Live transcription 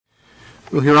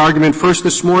We'll hear argument first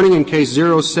this morning in Case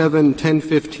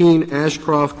 07-1015,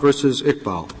 Ashcroft versus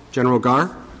Iqbal. General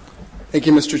Garr. Thank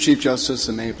you, Mr. Chief Justice,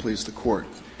 and may it please the Court.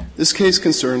 This case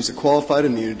concerns the qualified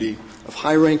immunity of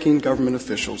high-ranking government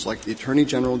officials like the Attorney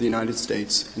General of the United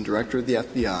States and Director of the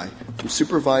FBI from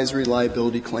supervisory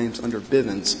liability claims under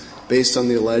Bivens based on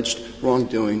the alleged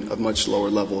wrongdoing of much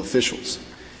lower-level officials.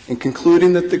 In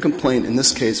concluding that the complaint in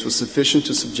this case was sufficient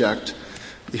to subject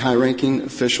the high-ranking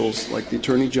officials like the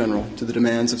Attorney General to the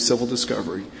demands of civil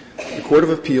discovery, the Court of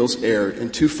Appeals erred in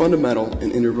two fundamental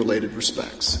and interrelated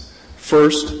respects.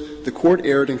 First, the Court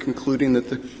erred in concluding that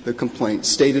the complaint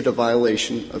stated a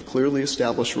violation of clearly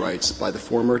established rights by the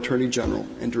former Attorney General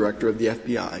and Director of the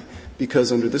FBI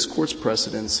because under this Court's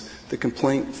precedents, the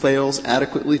complaint fails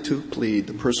adequately to plead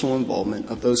the personal involvement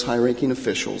of those high-ranking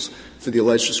officials for the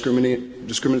alleged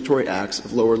discriminatory acts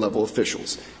of lower-level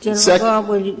officials. General Garr,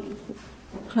 will you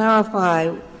clarify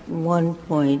one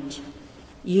point?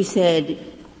 You said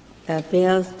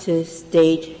fails to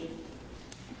state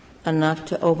enough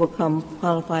to overcome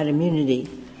qualified immunity.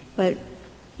 But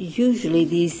usually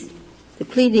the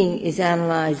pleading is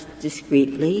analyzed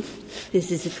discreetly. This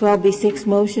is a 12b-6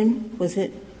 motion, was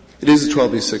it? It is a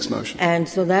 12b-6 motion. And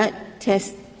so that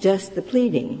tests just the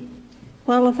pleading.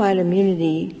 Qualified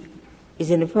immunity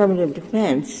is an affirmative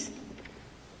defense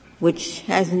which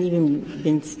hasn't even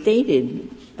been stated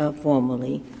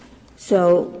formally.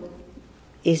 So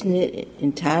isn't it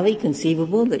entirely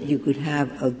conceivable that you could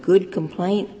have a good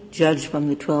complaint judged from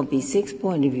the 12b-6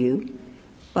 point of view,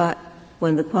 but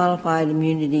when the qualified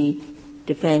immunity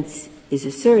defense is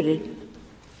asserted,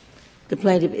 the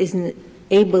plaintiff isn't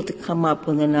able to come up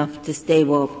with enough to stave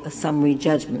off a summary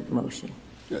judgment motion?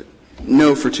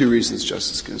 No, for two reasons,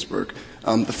 Justice Ginsburg.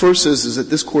 The first is that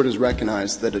this Court has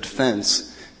recognized that a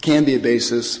defense can be a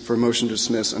basis for a motion to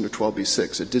dismiss under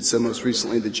 12b-6. It did so most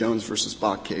recently in the Jones versus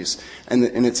Bach case. And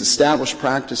it's established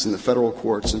practice in the federal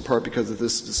courts, in part because of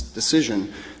this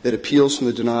decision, that appeals from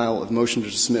the denial of motion to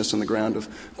dismiss on the ground of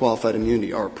qualified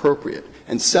immunity are appropriate.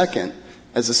 And second,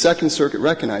 as the Second Circuit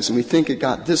recognized, and we think it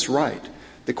got this right,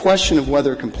 the question of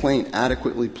whether a complaint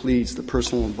adequately pleads the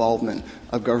personal involvement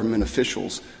of government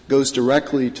officials goes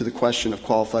directly to the question of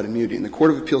qualified immunity. And the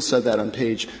Court of Appeals said that on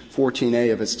page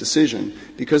 14A of its decision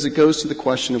because it goes to the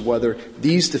question of whether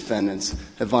these defendants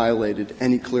have violated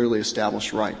any clearly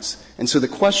established rights. And so the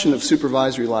question of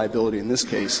supervisory liability in this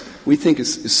case we think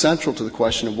is central to the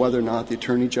question of whether or not the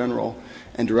Attorney General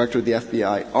and Director of the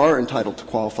FBI are entitled to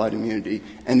qualified immunity.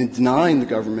 And in denying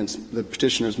the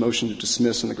petitioner's motion to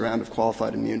dismiss on the ground of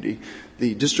qualified immunity,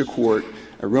 the district court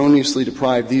erroneously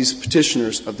deprived these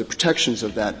petitioners of the protections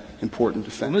of that important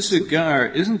defense. Well, Mr. Garr,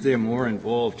 isn't there more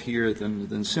involved here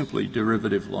than simply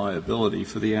derivative liability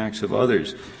for the acts of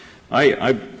others?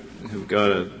 I have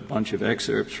got a bunch of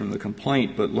excerpts from the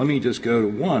complaint, but let me just go to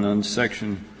one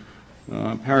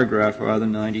on paragraph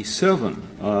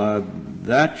 97.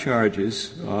 That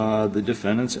charges the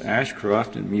defendants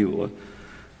Ashcroft and Mueller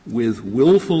with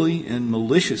willfully and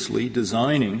maliciously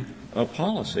designing a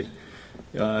policy.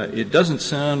 It doesn't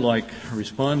sound like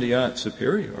respondeat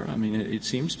superior. I mean, it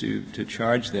seems to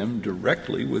charge them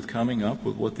directly with coming up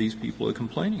with what these people are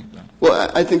complaining about.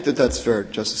 Well, I think that that's fair,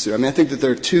 Justice Souter. I mean, I think that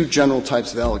there are two general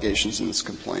types of allegations in this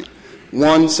complaint.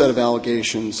 One set of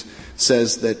allegations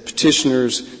says that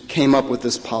petitioners came up with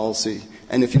this policy,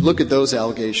 and if you look at those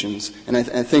allegations, and I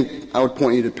think I would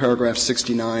point you to paragraph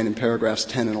 69 and paragraphs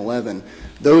 10 and 11,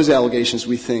 those allegations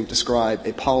we think describe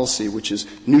a policy which is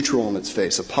neutral in its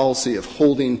face, a policy of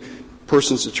holding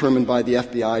persons determined by the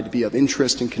FBI to be of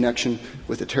interest in connection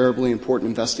with a terribly important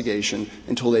investigation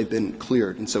until they've been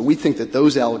cleared. And so we think that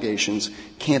those allegations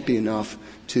can't be enough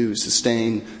to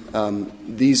sustain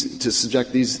to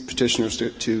subject these petitioners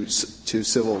to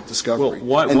civil discovery.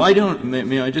 Well, why don't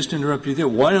may I just interrupt you there?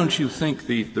 Why don't you think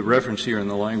the reference here in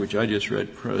the language I just read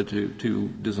to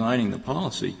designing the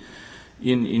policy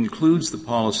includes the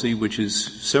policy which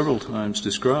is several times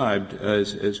described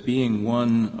as being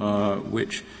one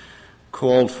which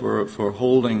called for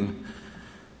holding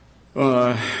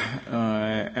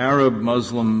Arab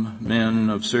Muslim men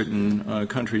of certain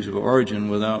countries of origin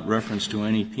without reference to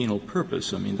any penal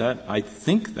purpose. I mean, I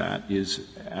think that is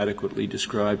adequately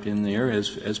described in there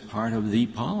as part of the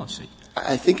policy.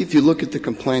 I think if you look at the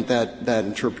complaint, that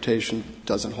interpretation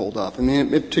doesn't hold up. I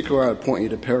mean, in particular, I would point you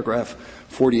to paragraph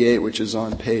 48, which is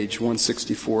on page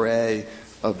 164A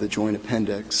of the joint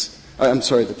appendix.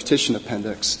 The petition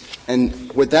appendix.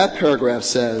 And what that paragraph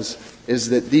says is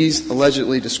that these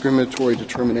allegedly discriminatory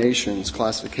determinations,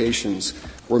 classifications,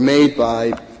 were made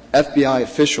by FBI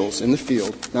officials in the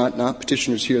field, not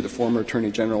petitioners here, the former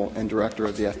Attorney General and Director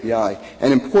of the FBI.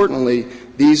 And importantly,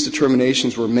 these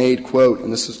determinations were made, quote,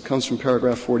 and comes from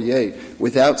paragraph 48,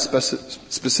 without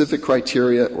specific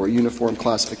criteria or uniform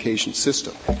classification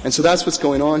system. And so that's what's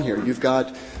going on here. You've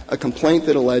got a complaint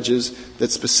that alleges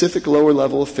that specific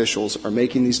lower-level officials are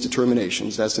making these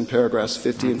determinations. That's in paragraphs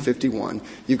 50 and 51.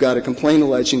 You've got a complaint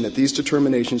alleging that these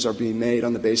determinations are being made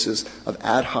on the basis of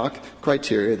ad hoc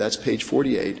criteria. That's page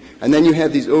 48. And then you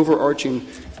have these overarching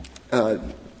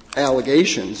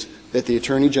allegations that the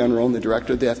Attorney General and the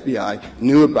Director of the FBI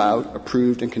knew about,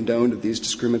 approved, and condoned of these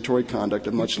discriminatory conduct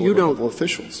of much lower-level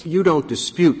officials. You don't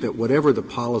dispute that whatever the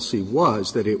policy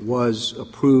was, that it was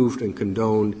approved and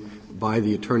condoned by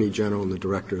the Attorney General and the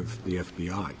Director of the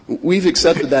FBI. We've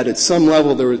accepted that at some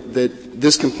level that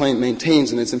this complaint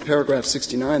maintains, and it's in paragraph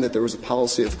 69 that there was a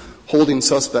policy of holding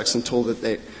suspects until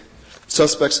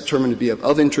suspects determined to be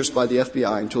of interest by the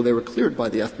FBI until they were cleared by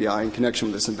the FBI in connection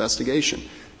with this investigation.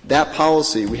 That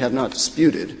policy we have not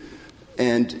disputed,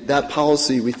 and that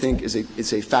policy we think is a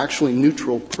factually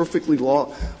neutral, perfectly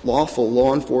lawful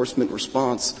law enforcement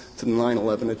response to the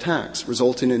 9/11 attacks,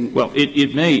 resulting in. Well,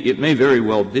 it may very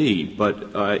well be, but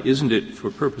isn't it,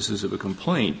 for purposes of a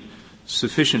complaint,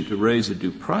 sufficient to raise a due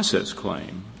process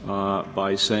claim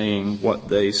by saying what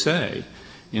they say?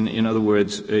 In other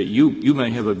words, you may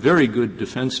have a very good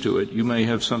defense to it. You may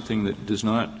have something that does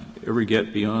not ever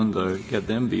get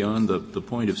them beyond the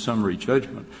point of summary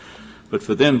judgment. But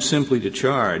for them simply to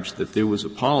charge that there was a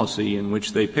policy in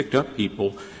which they picked up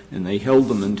people and they held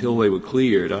them until they were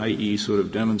cleared, i.e. sort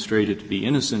of demonstrated to be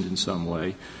innocent in some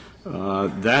way,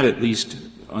 that at least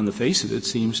on the face of it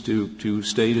seems to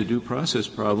state a due process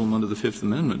problem under the Fifth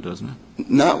Amendment, doesn't it?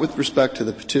 Not with respect to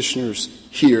the petitioners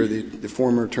here, the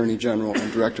former Attorney General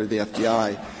and Director of the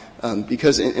FBI,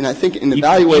 because, and I think in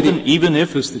evaluating. Even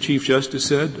if, as the Chief Justice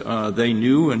said, they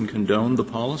knew and condoned the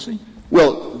policy?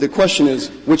 Well, the question is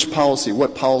which policy,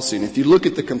 what policy? And if you look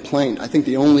at the complaint, I think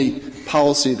the only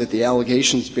policy that the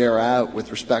allegations bear out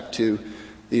with respect to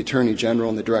the Attorney General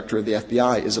and the Director of the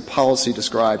FBI is a policy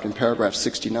described in paragraph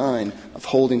 69 of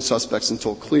holding suspects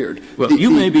until cleared. Well,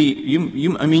 you may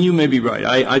be right.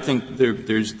 I think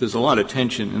there's a lot of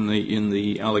tension in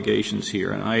the allegations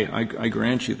here, and I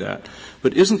grant you that.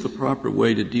 But isn't the proper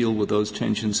way to deal with those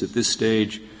tensions at this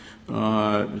stage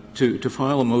to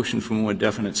file a motion for a more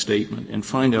definite statement and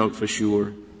find out for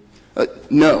sure?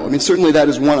 No. I mean, certainly that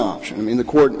is one option. I mean, the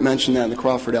Court mentioned that in the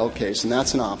Crawford L. case, and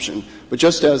that's an option. But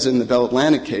just as in the Bell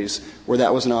Atlantic case, where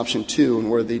that was an option too,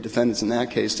 and where the defendants in that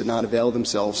case did not avail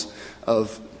themselves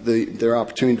of their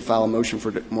opportunity to file a motion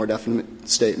for a more definite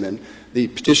statement, the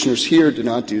petitioners here did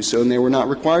not do so, and they were not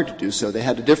required to do so. They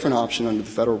had a different option under the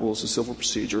Federal Rules of Civil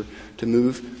Procedure to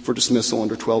move for dismissal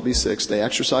under 12b-6. They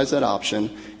exercised that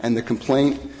option, and the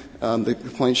complaint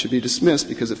should be dismissed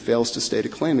because it fails to state a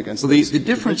claim against the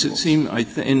difference, it seems,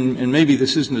 and maybe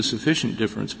this isn't a sufficient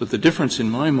difference, but the difference in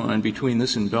my mind between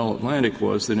this and Bell Atlantic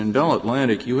was that in Bell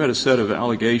Atlantic you had a set of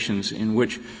allegations in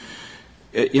which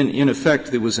in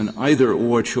effect there was an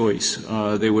either-or choice.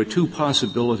 There were two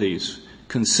possibilities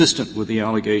consistent with the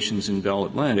allegations in Bell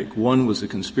Atlantic. One was a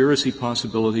conspiracy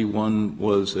possibility, one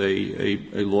was a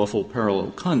lawful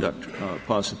parallel conduct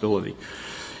possibility.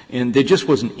 And there just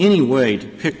wasn't any way to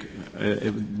pick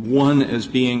one as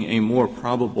being a more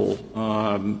probable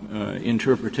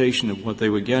interpretation of what they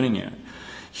were getting at.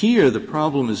 Here, the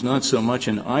problem is not so much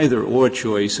an either-or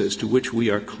choice as to which we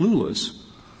are clueless,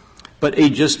 but a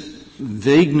just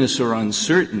vagueness or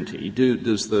uncertainty.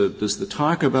 Does the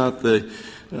talk about the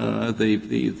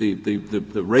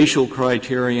racial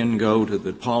criterion go to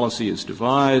the policy is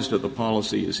devised or the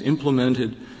policy is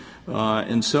implemented?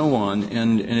 And so on.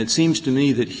 And it seems to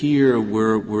me that here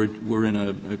we're in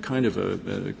a kind of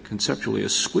a conceptually a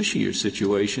squishier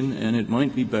situation, and it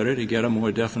might be better to get a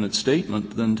more definite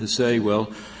statement than to say, well,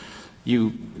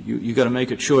 you got to make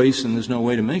a choice and there's no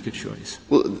way to make a choice.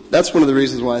 Well, that's one of the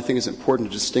reasons why I think it's important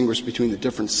to distinguish between the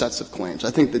different sets of claims. I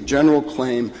think the general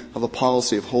claim of a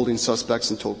policy of holding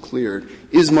suspects until cleared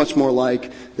is much more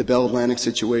like the Bell Atlantic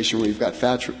situation where you've got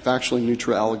factually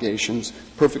neutral allegations,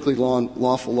 perfectly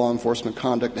lawful law enforcement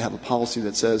conduct to have a policy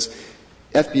that says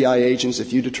FBI agents,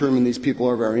 if you determine these people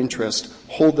are of our interest,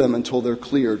 hold them until they're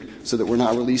cleared so that we're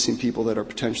not releasing people that are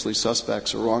potentially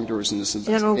suspects or wrongdoers in this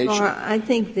investigation. General Carr, I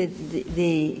think that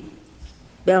the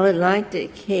Bell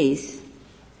Atlantic case,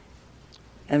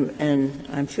 and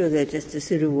I'm sure that Justice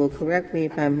Souter will correct me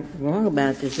if I'm wrong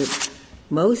about this, but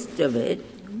most of it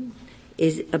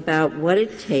is about what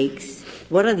it takes,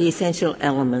 what are the essential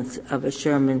elements of a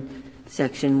Sherman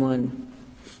Section 1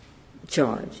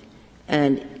 charge.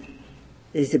 And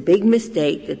there's a big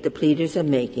mistake that the pleaders are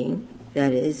making.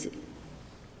 That is,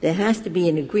 there has to be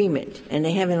an agreement, and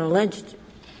they haven't alleged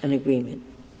an agreement.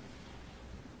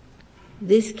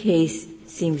 This case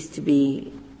seems to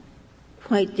be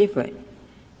quite different.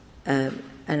 And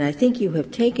I think you have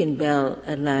taken Bell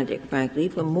Atlantic, frankly,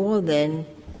 for more than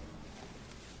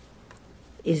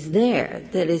is there.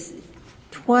 That is,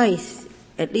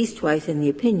 at least twice in the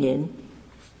opinion,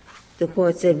 the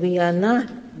Court said we are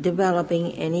not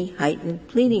developing any heightened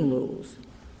pleading rules.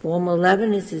 Form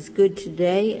 11 is as good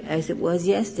today as it was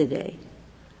yesterday.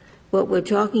 What we're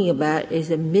talking about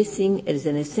is an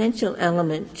essential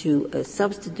element to a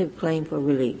substantive claim for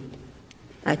relief.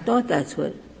 I thought that's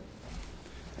what.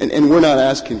 And we're not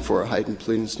asking for a heightened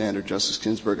pleading standard, Justice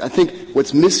Ginsburg. I think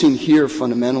what's missing here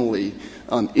fundamentally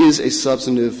is a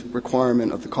substantive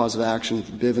requirement of the cause of action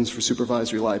for Bivens for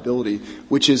supervisory liability,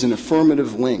 which is an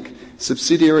affirmative link,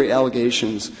 subsidiary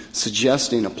allegations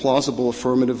suggesting a plausible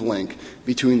affirmative link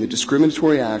between the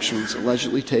discriminatory actions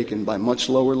allegedly taken by much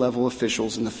lower-level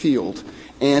officials in the field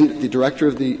and the Director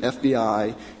of the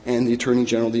FBI and the Attorney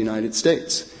General of the United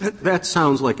States. That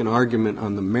sounds like an argument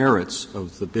on the merits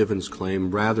of the Bivens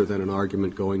claim rather than an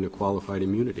argument going to qualified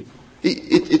immunity.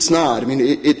 It's not. I mean,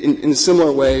 in a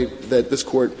similar way that this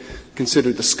Court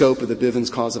considered the scope of the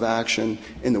Bivens cause of action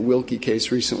in the Wilkie case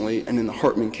recently and in the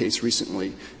Hartman case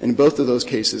recently. And in both of those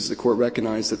cases, the Court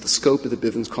recognized that the scope of the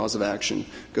Bivens cause of action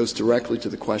goes directly to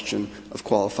the question of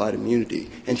qualified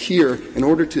immunity. And here, in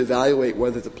order to evaluate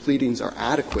whether the pleadings are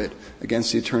adequate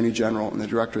against the Attorney General and the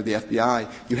Director of the FBI,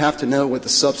 you have to know what the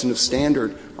substantive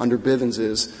standard under Bivens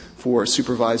is for a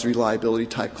supervisory liability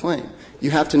type claim. You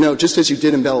have to know, just as you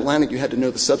did in Bell Atlantic, you had to know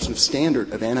the substantive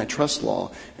standard of antitrust law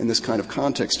in this kind of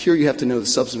context. Here you have to know the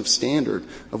substantive standard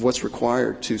of what's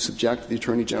required to subject the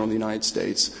Attorney General of the United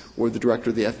States or the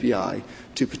Director of the FBI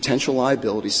to potential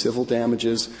liability, civil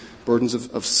damages, burdens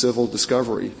of civil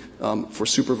discovery for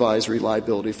supervisory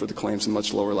liability for the claims of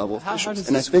much lower-level officials.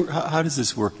 How does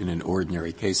this work in an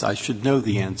ordinary case? I should know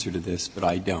the answer to this, but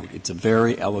I don't. It's a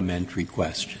very elementary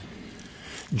question.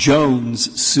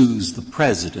 Jones sues the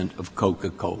president of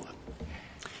Coca-Cola.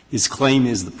 His claim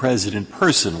is the president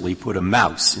personally put a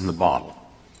mouse in the bottle.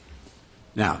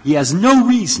 Now, he has no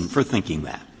reason for thinking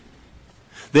that.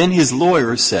 Then his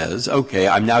lawyer says, okay,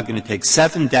 I'm now going to take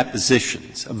 7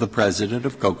 depositions of the president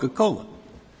of Coca-Cola.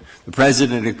 The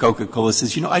president of Coca-Cola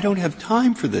says, I don't have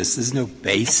time for this. There's no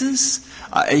basis.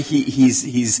 I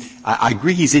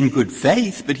agree he's in good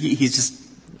faith, but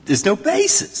there's no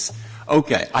basis.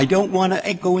 Okay, I don't want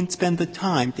to go and spend the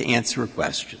time to answer a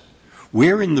question.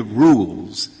 Where in the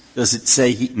rules does it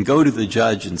say he can go to the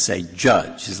judge and say,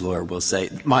 Judge, his lawyer will say,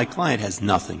 my client has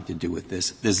nothing to do with this.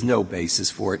 There's no basis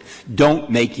for it. Don't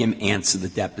make him answer the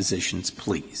depositions,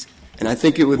 please. And I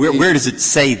think it would where does it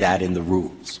say that in the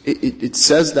rules? It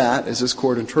says that, as this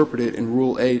Court interpreted, in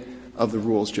Rule 8 of the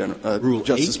Rules, Rule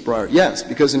Justice 8? Breyer. Yes,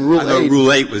 because in Rule 8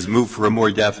 Rule 8 was moved for a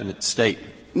more definite statement.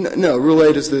 No, Rule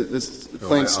 8 is the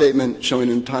plain statement showing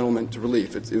entitlement to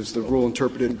relief. It was the rule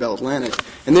interpreted in Bell Atlantic.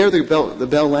 And there the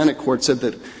Bell Atlantic Court said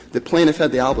that the plaintiff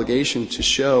had the obligation to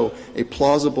show a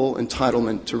plausible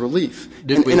entitlement to relief.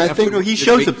 I think he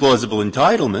shows a plausible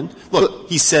entitlement. Look,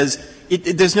 he says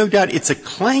there's no doubt it's a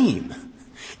claim.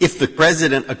 If the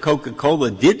president of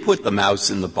Coca-Cola did put the mouse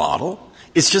in the bottle,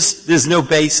 it's just there's no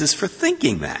basis for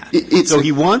thinking that. So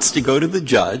he wants to go to the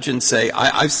judge and say,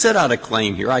 I've set out a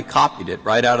claim here. I copied it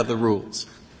right out of the rules.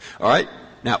 All right?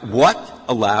 Now, what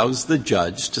allows the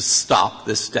judge to stop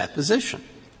this deposition?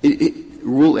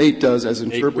 Rule 8 does, as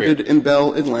interpreted in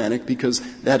Bell Atlantic, because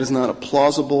that is not a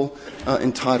plausible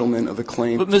entitlement of a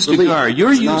claim. But, Mr. Garre,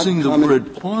 you're using the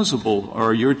word plausible,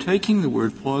 or you're taking the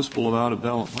word plausible out of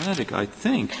Bell Atlantic, I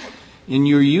think, and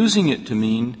you're using it to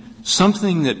mean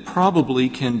something that probably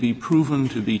can be proven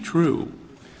to be true.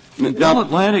 Bell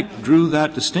Atlantic drew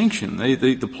that distinction.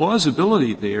 The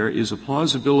plausibility there is a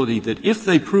plausibility that if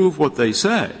they prove what they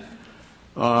say,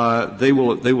 they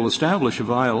will establish a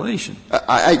violation.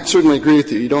 I certainly agree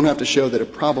with you. You don't have to show that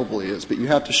it probably is, but you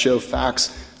have to show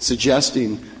facts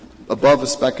suggesting above a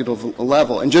speculative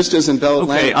level. And just as in Bell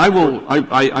Atlantic.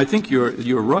 Okay, I think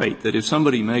you're right that if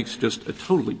somebody makes just a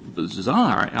totally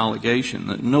bizarre allegation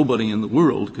that nobody in the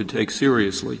world could take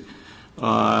seriously,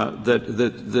 that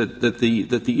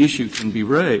the issue can be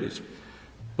raised.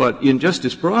 But in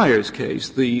Justice Breyer's case,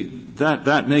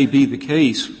 that may be the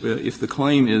case if the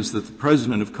claim is that the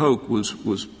president of Coke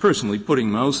was personally putting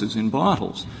mouses in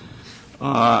bottles.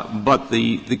 But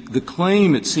the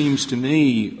claim, it seems to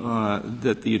me,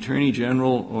 that the Attorney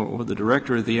General or the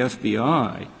Director of the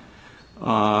FBI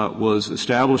was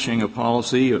establishing a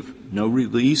policy of no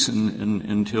release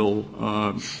until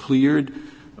cleared,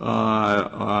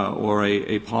 or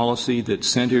a policy that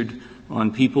centered on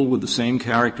people with the same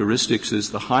characteristics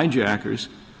as the hijackers,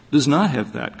 does not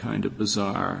have that kind of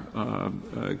bizarre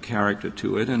character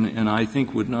to it, and I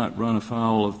think would not run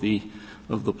afoul of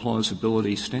the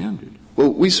plausibility standard.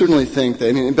 Well, we certainly think that,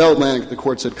 in Bell Atlantic, the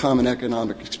Court said common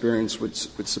economic experience would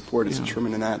support its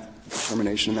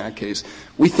determination in that case.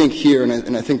 We think here,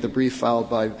 and I think the brief filed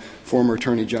by former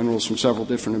attorney generals from several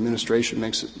different administrations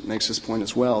makes this point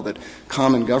as well, that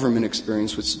common government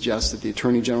experience would suggest that the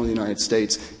Attorney General of the United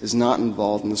States is not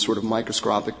involved in the sort of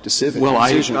microscopic decision. Well,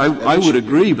 I would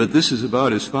agree, but this is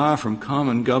about as far from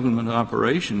common government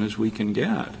operation as we can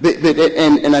get.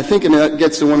 And I think that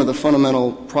gets to one of the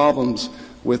fundamental problems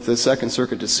with the Second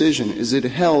Circuit decision is it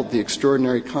held the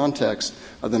extraordinary context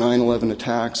of the 9/11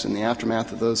 attacks and the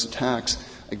aftermath of those attacks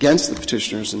against the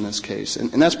petitioners in this case.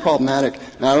 And that's problematic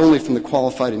not only from the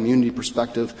qualified immunity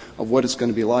perspective of what it's going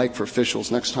to be like for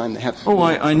officials next time they have to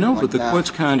I know, like but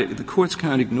the courts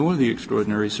can't ignore the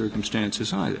extraordinary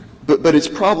circumstances either. But it's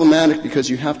problematic because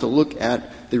you have to look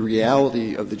at the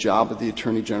reality of the job of the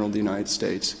Attorney General of the United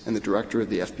States and the Director of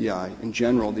the FBI. In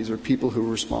general, these are people who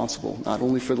are responsible not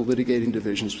only for the litigating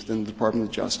divisions within the Department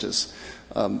of Justice,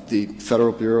 the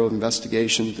Federal Bureau of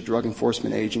Investigation, the Drug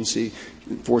Enforcement Agency,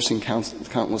 enforcing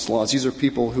countless laws. These are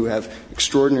people who have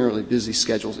extraordinarily busy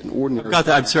schedules in ordinary.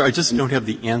 I'm sorry, I just don't have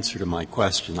the answer to my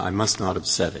question. I must not have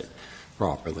said it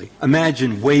properly.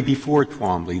 Imagine way before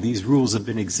Twombly, these rules have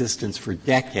been in existence for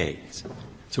decades.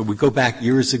 So we go back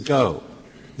years ago.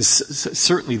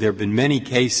 Certainly there have been many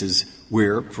cases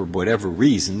where, for whatever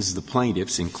reasons, the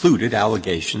plaintiffs included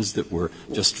allegations that were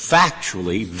just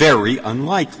factually very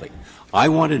unlikely. I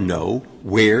want to know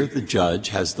where the judge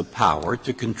has the power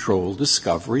to control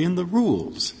discovery and the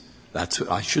rules.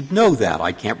 I should know that.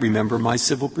 I can't remember my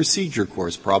civil procedure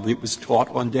course. Probably it was taught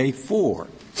on day 4.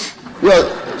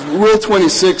 Well, Rule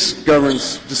 26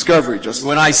 governs discovery, Justice.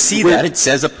 When I see that, it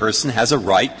says a person has a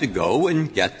right to go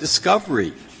and get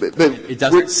discovery. But it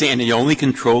doesn't say, and you only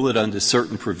control it under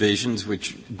certain provisions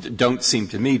which don't seem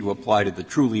to me to apply to the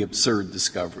truly absurd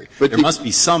discovery. But there must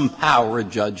be some power a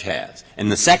judge has.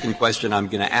 And the second question I'm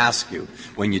going to ask you,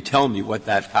 when you tell me what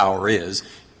that power is,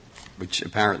 which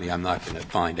apparently I'm not going to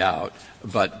find out,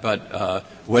 but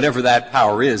whatever that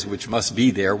power is, which must be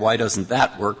there, why doesn't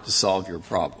that work to solve your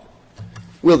problem?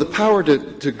 Well, the power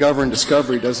to govern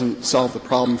discovery doesn't solve the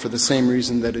problem for the same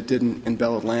reason that it didn't in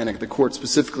Bell Atlantic. The Court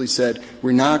specifically said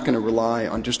we're not going to rely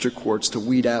on district courts to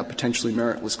weed out potentially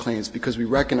meritless claims because we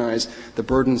recognize the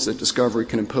burdens that discovery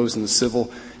can impose in the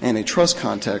civil antitrust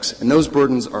context, and those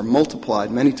burdens are multiplied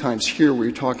many times here where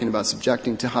you're talking about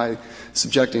subjecting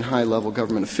high-level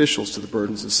government officials to the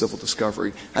burdens of civil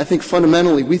discovery. I think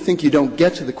fundamentally we think you don't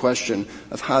get to the question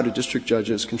of how do district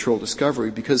judges control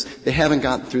discovery because they haven't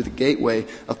gotten through the gateway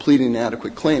of pleading an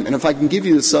adequate claim. And if I can give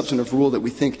you the substantive rule that we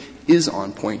think is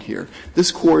on point here, this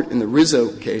Court in the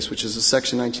Rizzo case, which is a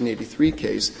Section 1983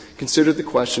 case, considered the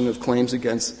question of claims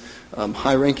against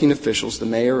high-ranking officials, the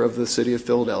mayor of the city of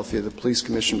Philadelphia, the police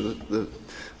commissioner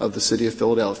of the city of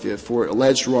Philadelphia, for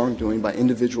alleged wrongdoing by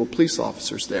individual police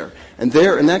officers there. And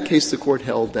there, in that case, the Court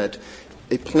held that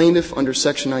a plaintiff under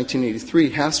Section 1983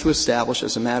 has to establish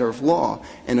as a matter of law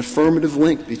an affirmative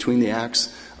link between the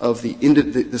acts of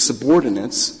the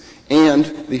subordinates and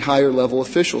the higher-level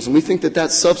officials. And we think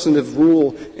that substantive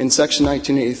rule in Section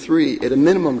 1983, at a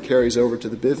minimum, carries over to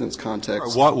the Bivens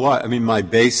context. I mean, my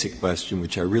basic question,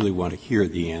 which I really want to hear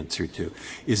the answer to,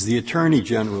 is the Attorney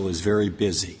General is very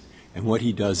busy, and what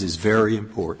he does is very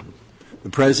important.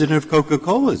 The President of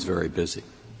Coca-Cola is very busy.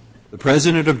 The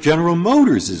President of General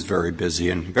Motors is very busy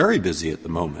and very busy at the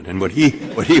moment. And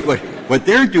what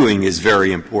they're doing is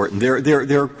very important.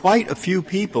 There are quite a few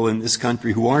people in this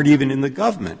country who aren't even in the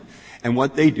government. And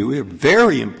what they do is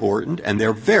very important and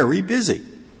they're very busy.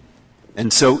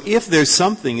 And so if there's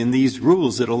something in these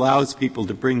rules that allows people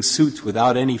to bring suits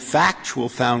without any factual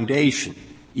foundation,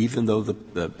 even though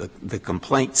the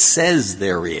complaint says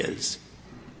there is,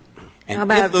 and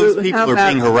if those people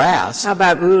are being harassed. How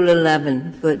about Rule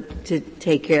 11, to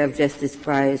take care of Justice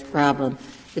Breyer's problem?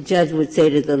 The judge would say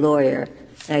to the lawyer,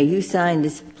 now you signed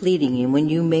this pleading, and when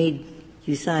you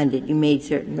signed it, you made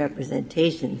certain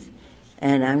representations,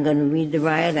 and I'm going to read the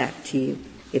Riot Act to you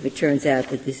if it turns out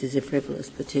that this is a frivolous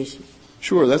petition.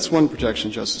 Sure, that's one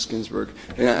protection, Justice Ginsburg.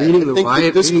 Reading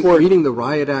the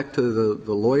Riot Act to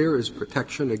the lawyer is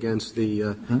protection against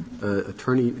the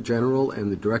Attorney General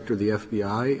and the Director of the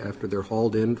FBI after they're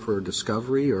hauled in for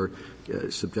discovery or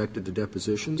subjected to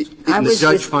depositions. And the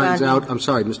judge finds out — I'm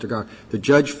sorry, Mr. Garr. The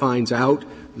judge finds out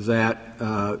that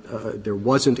there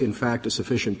wasn't, in fact, a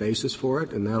sufficient basis for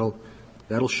it, and that'll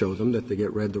show them that they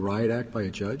get read the Riot Act by a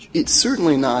judge? It's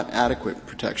certainly not adequate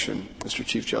protection, Mr.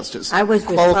 Chief Justice. I was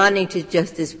responding to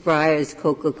Justice Breyer's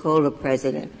Coca-Cola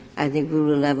president I think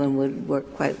Rule 11 would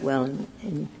work quite well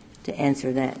to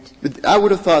answer that. But I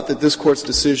would have thought that this Court's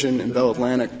decision in Bell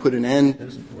Atlantic put an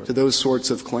end to those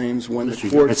sorts of claims when the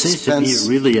Court It seems to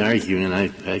me really arguing, and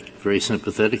I'm very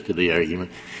sympathetic to the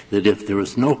argument, that if there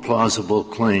was no plausible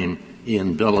claim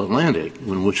in Bell Atlantic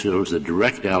in which there was a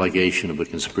direct allegation of a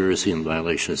conspiracy in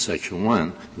violation of Section 1,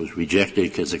 it was rejected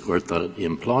because the Court thought it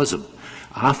implausible.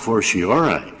 A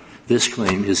fortiori, this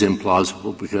claim is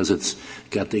implausible because it's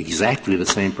got exactly the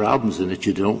same problems in it.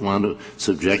 You don't want to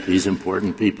subject these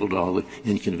important people to all the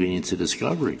inconvenience of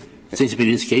discovery. It seems to me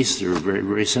these cases are very,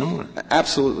 very similar.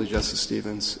 Absolutely, Justice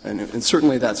Stevens, and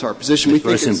certainly that's our position. Of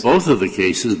course, in both of the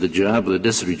cases, the job of the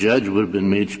district judge would have been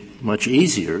made much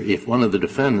easier if one of the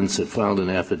defendants had filed an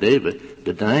affidavit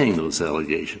denying those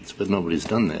allegations, but nobody's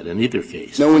done that in either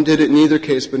case. No one did it in either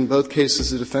case, but in both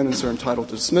cases the defendants are entitled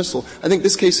to dismissal. I think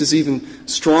this case is even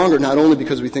stronger, not only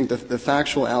because we think that the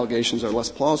factual allegations are less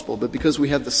plausible, but because we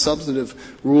have the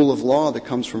substantive rule of law that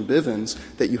comes from Bivens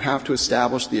that you have to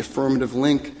establish the affirmative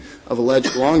link of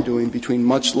alleged wrongdoing between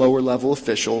much lower-level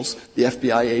officials, the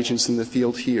FBI agents in the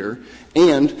field here,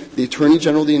 and the Attorney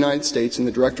General of the United States and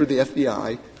the Director of the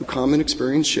FBI, who common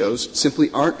experience shows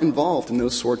simply aren't involved in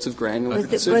those sorts of granular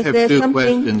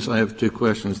decisions. I have two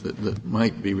questions that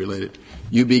might be related.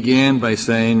 You began by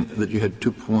saying that you had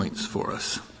 2 points for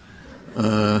us.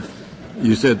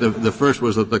 You said the first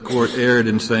was that the Court erred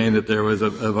in saying that there was a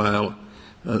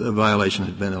violation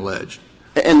had been alleged.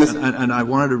 And I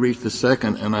wanted to reach the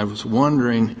second, and I was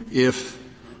wondering if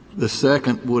the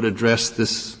second would address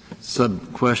this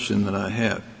sub-question that I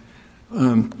have.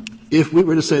 If we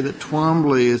were to say that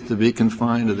Twombly is to be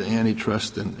confined to the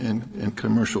antitrust and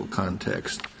commercial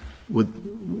context,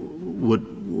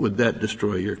 would that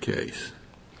destroy your case?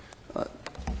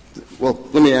 Well,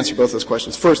 let me answer both those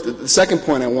questions. First, the second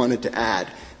point I wanted to add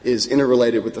is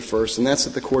interrelated with the first, and that's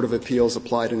that the Court of Appeals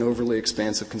applied an overly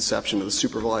expansive conception of the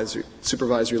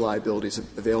supervisory liabilities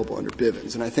available under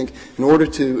Bivens. And I think in order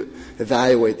to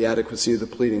evaluate the adequacy of the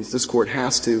pleadings, this Court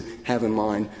has to have in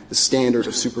mind the standard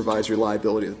of supervisory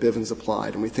liability that Bivens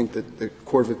applied, and we think that the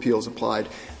Court of Appeals applied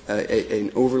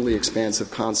an overly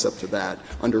expansive concept to that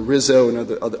under Rizzo and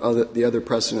the other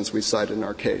precedents we cited in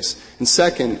our case. And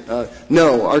second,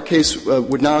 no, our case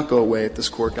would not go away if this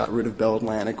Court got rid of Bell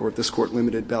Atlantic or if this Court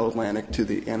limited Bell Atlantic to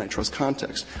the antitrust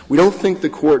context. We don't think the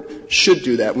Court should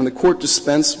do that. When the Court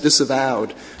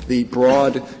disavowed the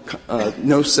broad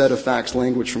no set of facts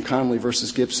language from Connolly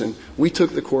versus Gibson, we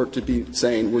took the Court to be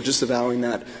saying we're disavowing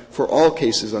that for all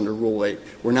cases under Rule 8.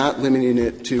 We're not limiting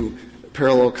it to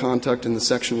parallel conduct in the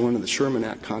Section 1 of the Sherman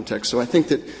Act context. So I think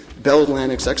that Bell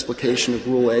Atlantic's explication of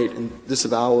Rule 8 and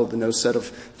disavowal of the no set of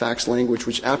facts language,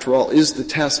 which after all is the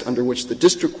test under which the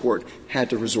district court had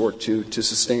to resort to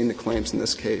sustain the claims in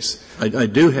this case. I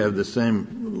do have the same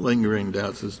lingering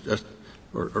doubts as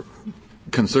or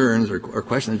concerns or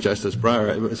questions of Justice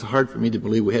Breyer. It's hard for me to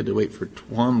believe we had to wait for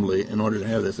Twombly in order to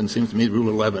have this, and it seems to me Rule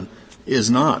 11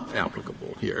 is not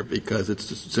applicable here because it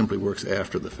simply works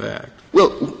after the fact.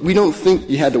 Well, we don't think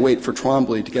you had to wait for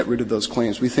Twombly to get rid of those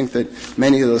claims. We think that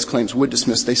many of those claims would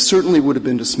dismiss. They certainly would have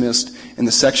been dismissed in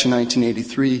the Section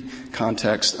 1983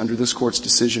 context under this Court's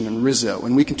decision in Rizzo.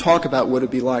 And we can talk about what it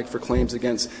would be like for claims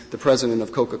against the president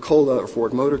of Coca-Cola or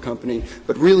Ford Motor Company,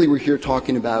 but really we're here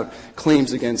talking about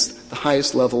claims against the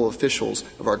highest level officials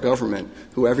of our government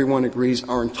who everyone agrees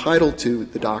are entitled to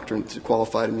the doctrine, to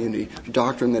qualified immunity, a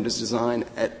doctrine that is designed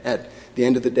at the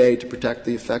end of the day to protect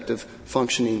the effective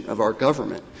functioning of our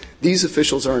government. These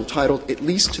officials are entitled at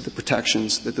least to the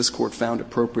protections that this Court found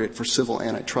appropriate for civil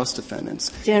antitrust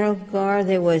defendants. General Garr,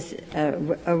 there was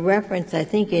a reference, I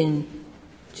think, in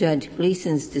Judge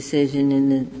Gleason's decision in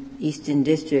the Eastern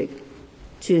District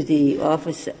to the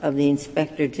Office of the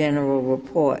Inspector General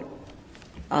report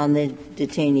on the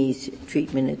detainees'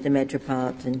 treatment at the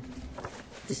Metropolitan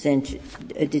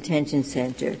Detention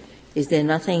Center. Is there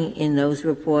nothing in those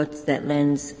reports that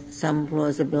lends some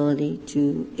plausibility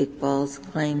to Iqbal's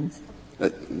claims?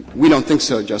 We don't think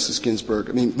so, Justice Ginsburg.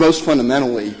 I mean, most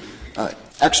fundamentally,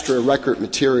 extra record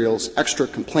materials, extra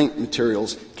complaint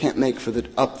materials can't make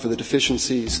up for the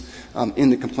deficiencies in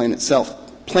the complaint itself.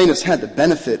 Plaintiffs had the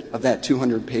benefit of that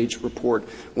 200-page report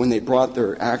when they brought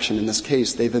their action in this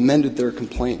case. They've amended their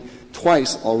complaint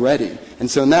twice already. And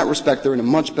so in that respect, they're in a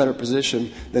much better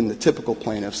position than the typical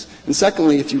plaintiffs. And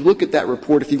secondly, if you look at that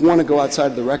report, if you want to go outside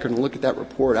of the record and look at that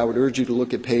report, I would urge you to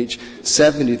look at page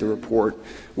 70 of the report,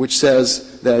 which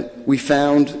says that we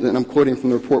found, and I'm quoting from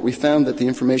the report, we found that the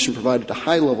information provided to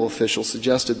high-level officials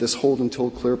suggested this hold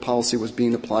until clear policy was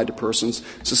being applied to persons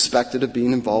suspected of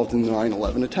being involved in the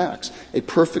 9/11 attacks, a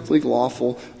perfectly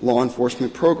lawful law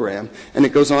enforcement program. And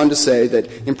it goes on to say that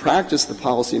in practice the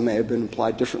policy may have been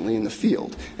applied differently in the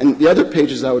field. And the other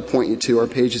pages I would point you to are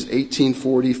pages 18,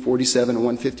 40, 47, and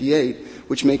 158,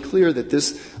 which make clear that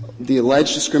the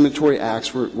alleged discriminatory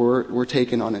acts were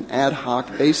taken on an ad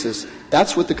hoc basis.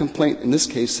 That's what the complaint in this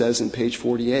case says in page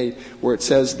 48, where it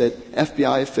says that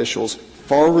FBI officials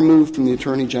far removed from the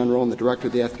Attorney General and the Director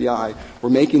of the FBI were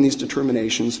making these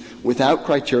determinations without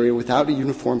criteria, without a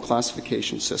uniform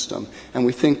classification system. And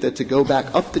we think that to go back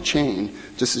up the chain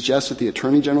to suggest that the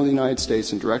Attorney General of the United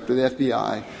States and Director of the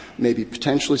FBI may be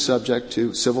potentially subject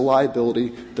to civil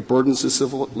liability, the burdens of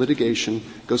civil litigation,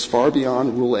 goes far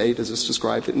beyond Rule 8, as it's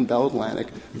described it in Bell Atlantic,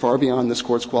 far beyond this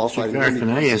Court's qualified immunity. Can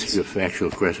I ask you a factual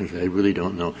question? I really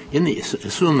don't know.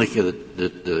 Assume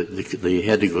that they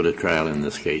had to go to trial in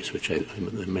this case, which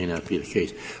may not be the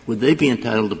case. Would they be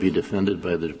entitled to be defended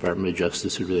by the Department of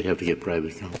Justice, or do they have to get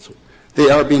private counsel? They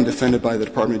are being defended by the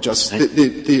Department of Justice,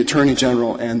 the Attorney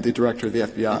General and the Director of the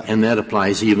FBI. And that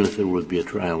applies even if there would be a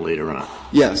trial later on?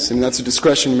 Yes, and that's a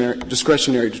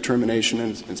discretionary determination,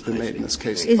 and it's been made in this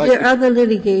case. Is there other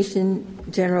litigation,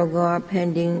 General Garr,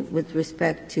 pending with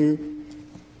respect to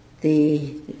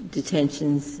the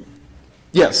detentions?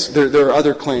 Yes, there are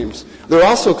other claims. There are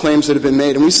also claims that have been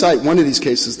made, and we cite one of these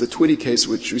cases, the Twitty case,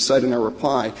 which we cite in our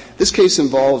reply. This case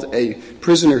involved a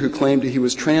prisoner who claimed he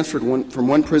was transferred from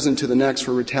one prison to the next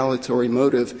for retaliatory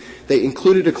motive. They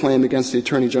included a claim against the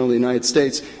Attorney General of the United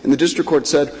States, and the district court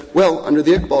said, well, under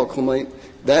the Iqbal complaint,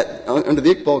 under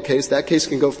the Iqbal case, that case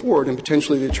can go forward, and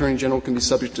potentially the Attorney General can be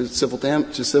subject to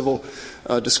civil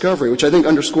discovery, which I think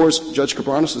underscores Judge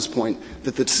Cabranes' point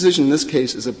that the decision in this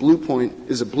case is a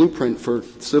blueprint for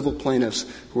civil plaintiffs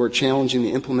who are challenging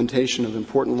the implementation of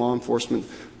important law enforcement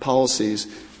policies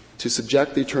to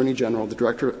subject the Attorney General, the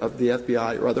Director of the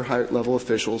FBI, or other higher-level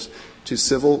officials to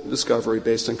civil discovery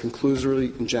based on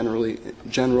conclusory and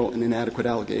general and inadequate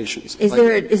allegations.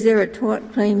 Is there a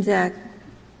Tort Claims Act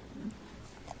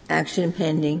action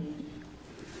pending,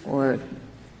 or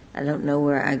I don't know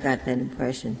where I got that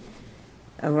impression,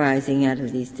 arising out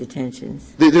of these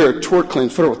detentions? There are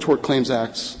federal tort claims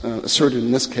acts asserted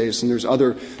in this case, and there's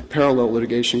other parallel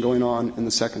litigation going on in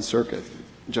the Second Circuit.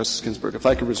 Justice Ginsburg, if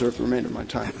I could reserve the remainder of my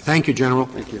time. Thank you, General.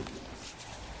 Thank you.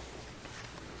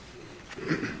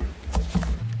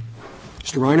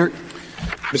 Mr. Reinert.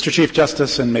 Mr. Chief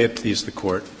Justice, and may it please the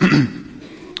Court.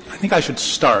 I think I should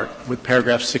start with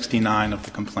paragraph 69 of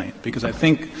the complaint, because I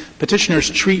think petitioner's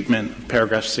treatment of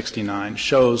paragraph 69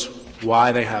 shows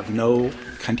why they have no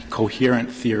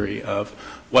coherent theory of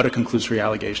what a conclusory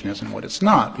allegation is and what it's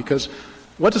not. Because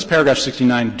what does paragraph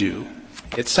 69 do?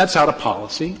 It sets out a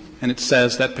policy, and it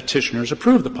says that petitioners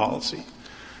approve the policy.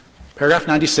 Paragraph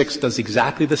 96 does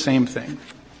exactly the same thing.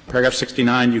 Paragraph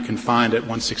 69 you can find at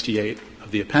 168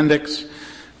 of the appendix.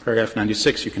 Paragraph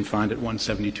 96 you can find at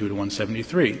 172 to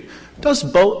 173.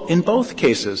 In both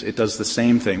cases, it does the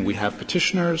same thing. We have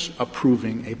petitioners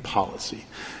approving a policy.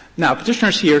 Now,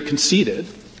 petitioners here conceded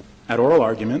at oral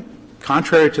argument,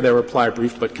 contrary to their reply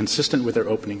brief but consistent with their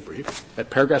opening brief, that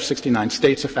paragraph 69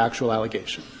 states a factual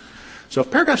allegation. So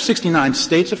if paragraph 69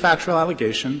 states a factual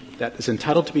allegation that is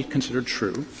entitled to be considered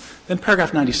true, then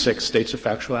paragraph 96 states a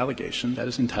factual allegation that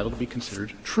is entitled to be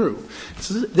considered true.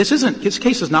 This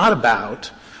case is not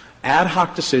about ad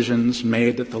hoc decisions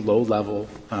made at the low level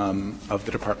of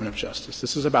the Department of Justice.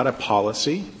 This is about a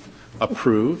policy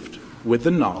approved with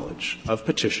the knowledge of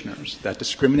petitioners that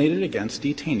discriminated against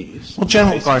detainees. Well,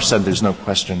 General Garr said there's no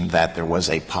question that there was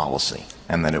a policy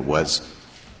and that it was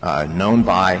known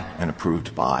by and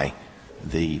approved by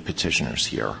the petitioners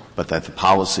here, but that the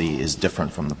policy is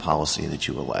different from the policy that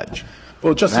you allege.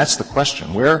 Well, that's the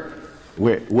question.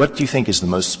 What do you think is the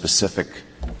most specific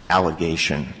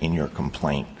allegation in your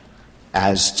complaint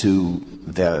as to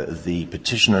the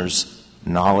petitioner's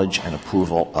knowledge and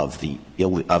approval of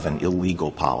an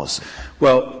illegal policy?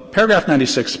 Well, paragraph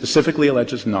 96 specifically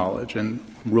alleges knowledge, and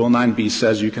Rule 9b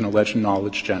says you can allege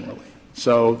knowledge generally.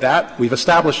 So that we've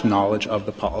established knowledge of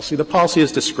the policy. The policy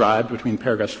is described between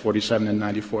paragraphs 47 and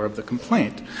 94 of the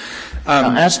complaint.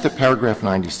 Now, as to paragraph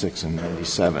 96 and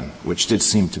 97, which did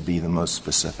seem to be the most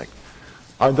specific,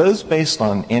 are those based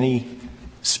on any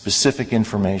specific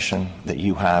information that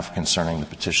you have concerning the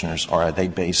petitioners, or are they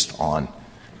based on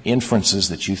inferences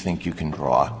that you think you can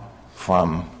draw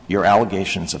from your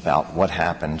allegations about what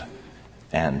happened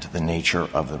and the nature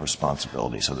of the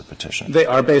responsibilities of the petitioner? They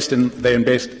are based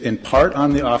in part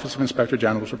on the Office of Inspector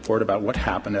General's report about what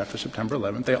happened after September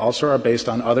 11th. They also are based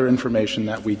on other information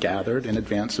that we gathered in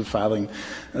advance of filing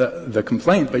the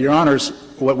complaint. But, Your Honors,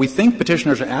 what we think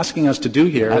petitioners are asking us to do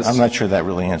here is — I'm not sure that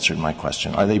really answered my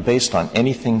question. Are they based on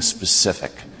anything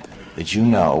specific that you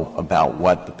know about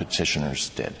what the petitioners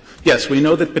did? Yes, we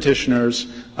know that petitioners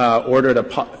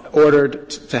ordered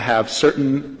to have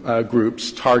certain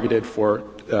groups targeted for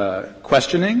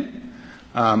questioning,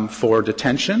 for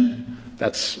detention.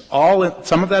 That's all.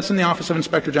 Some of that's in the Office of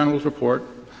Inspector General's report.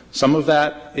 Some of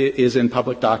that is in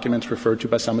public documents referred to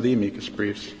by some of the amicus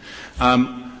briefs.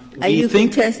 Are you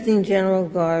contesting General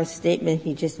Gar's statement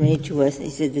he just made to us? He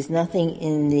said there's nothing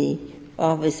in the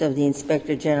Office of the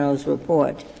Inspector General's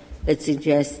report that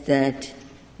suggests that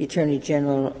the Attorney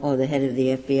General or the head of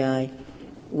the FBI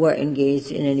were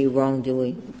engaged in any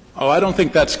wrongdoing? Oh, I don't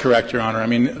think that's correct, Your Honor. I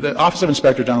mean, the Office of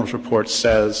Inspector General's report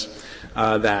says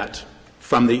that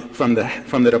from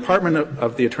the Department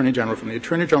of the Attorney General, from the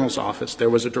Attorney General's office, there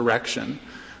was a direction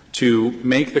to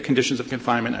make the conditions of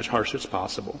confinement as harsh as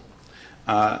possible.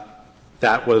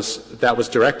 That was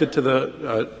directed to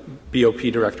the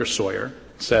BOP Director Sawyer,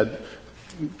 said,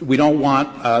 we don't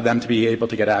want them to be able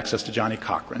to get access to Johnny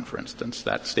Cochran, for instance.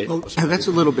 That statement was that's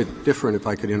a little bit different, if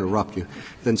I could interrupt you,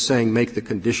 than saying make the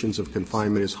conditions of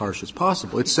confinement as harsh as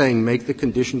possible. It's saying make the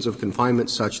conditions of confinement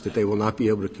such that they will not be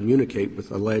able to communicate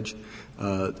with alleged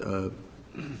other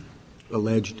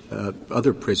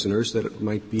prisoners that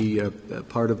might be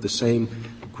part of the same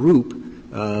group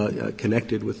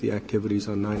connected with the activities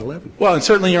on 9/11. Well, and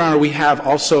certainly, Your Honor, we have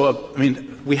also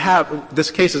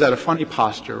this case is at a funny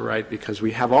posture, right, because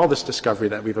we have all this discovery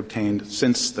that we've obtained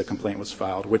since the complaint was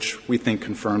filed, which we think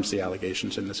confirms the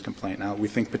allegations in this complaint. Now, we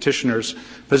think petitioner's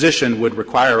position would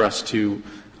require us to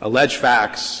allege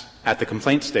facts at the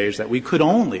complaint stage that we could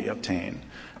only obtain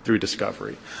through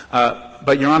discovery.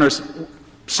 But, Your Honors,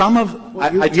 some of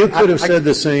 — You could have said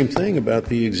the same thing about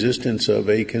the existence of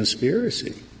a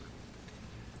conspiracy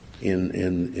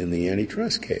in the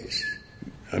antitrust case.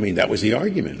 I mean, that was the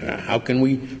argument. How can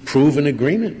we prove an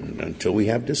agreement until we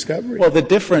have discovery? Well, the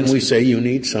difference — and we say you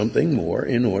need something more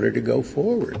in order to go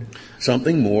forward.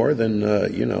 Something more than,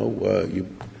 you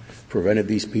prevented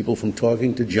these people from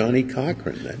talking to Johnny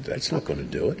Cochran. That's not going to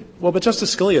do it. Well, but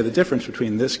Justice Scalia, the difference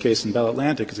between this case and Bell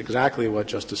Atlantic is exactly what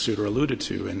Justice Souter alluded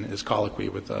to in his colloquy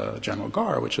with General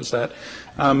Garr, which is that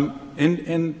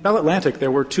in Bell Atlantic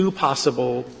there were two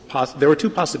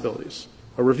possibilities.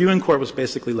 A reviewing court was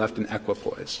basically left in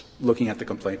equipoise, looking at the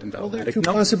complaint in Bell Atlantic. There are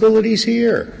two possibilities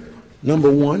here.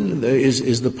 Number one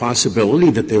is the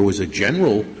possibility that there was a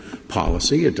general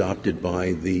policy adopted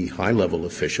by the high-level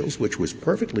officials, which was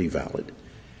perfectly valid,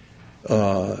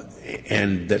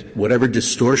 and that whatever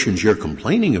distortions you're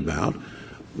complaining about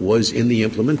was in the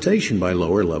implementation by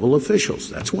lower-level officials.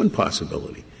 That's one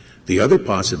possibility. The other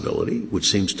possibility, which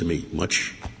seems to me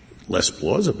much less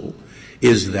plausible,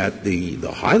 is that the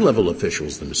high-level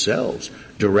officials themselves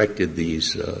directed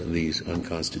these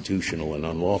unconstitutional and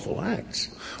unlawful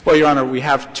acts. Well, Your Honor, we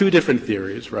have two different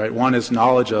theories, right? One is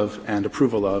knowledge of and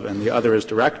approval of, and the other is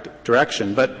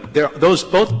direction. But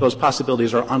both of those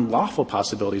possibilities are unlawful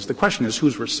possibilities. The question is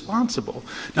who's responsible.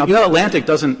 Now, Bell Atlantic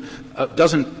doesn't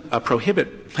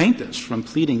prohibit plaintiffs from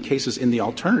pleading cases in the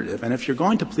alternative. And if you're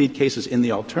going to plead cases in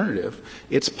the alternative,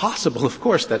 it's possible, of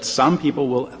course, that some people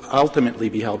will ultimately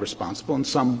be held responsible and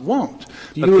some won't.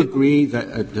 Do you agree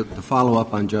that, to follow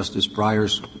up on Justice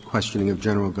Breyer's questioning of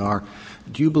General Garr,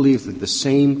 do you believe that the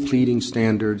same pleading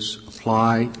standards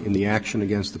apply in the action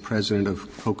against the President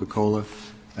of Coca-Cola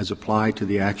as apply to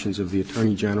the actions of the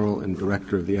Attorney General and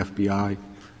Director of the FBI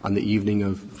on the evening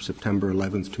of September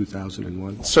 11th,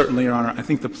 2001? Certainly, Your Honor. I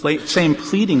think the same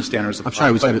pleading standards apply. I'm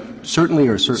sorry, was that certainly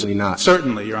or certainly not?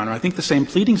 Certainly, Your Honor. I think the same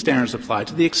pleading standards apply.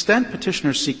 To the extent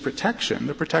petitioners seek protection,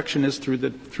 the protection is through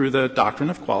the doctrine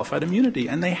of qualified immunity,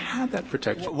 and they have that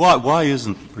protection. Why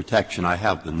isn't the protection? I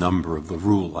have the number of the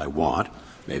rule I want.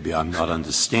 Maybe I'm not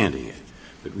understanding it.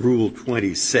 But Rule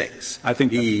 26, I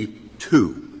think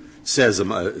E2,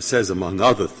 says among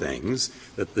other things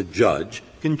that the judge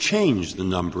can change the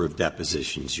number of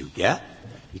depositions you get.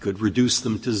 He could reduce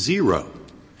them to 0.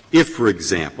 If, for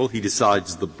example, he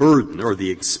decides the burden or the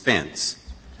expense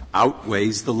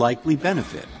outweighs the likely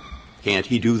benefit. Can't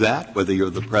he do that, whether you're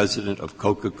the president of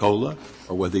Coca-Cola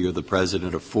or whether you're the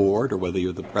president of Ford or whether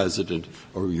you're the president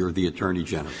or you're the attorney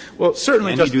general? Well,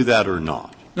 certainly. Can he do that or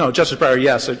not? No, Justice Breyer,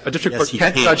 yes. A district court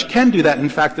judge can do that. In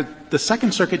fact, the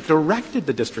Second Circuit directed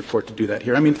the district court to do that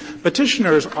here. I mean,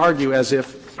 petitioners argue as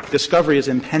if discovery is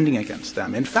impending against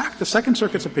them. In fact, the Second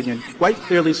Circuit's opinion quite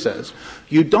clearly says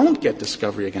you don't get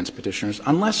discovery against petitioners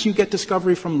unless you get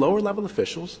discovery from lower-level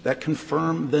officials that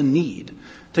confirm the need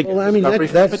to get discovery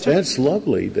from petitioners. That's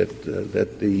lovely that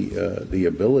the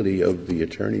ability of the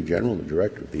Attorney General and the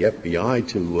Director of the FBI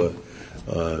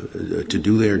to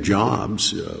do their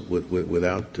jobs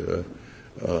without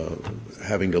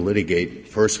having to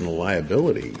litigate personal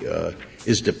liability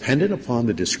is dependent upon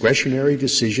the discretionary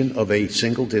decision of a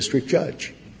single district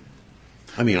judge.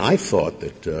 I mean, I thought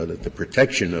that the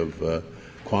protection of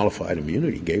qualified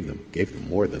immunity gave them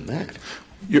more than that.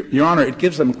 Your Honor, it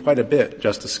gives them quite a bit,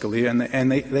 Justice Scalia,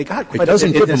 and they got quite a bit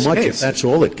in this case. It doesn't give them much if that's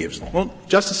all it gives them. Well,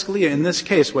 Justice Scalia, in this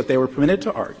case, what they were permitted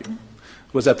to argue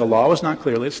was that the law was not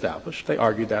clearly established. They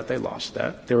argued that. They lost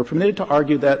that. They were permitted to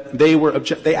argue that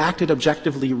they acted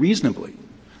objectively reasonably.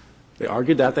 They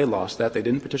argued that. They lost that. They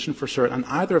didn't petition for cert on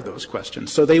either of those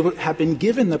questions. So they have been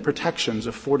given the protections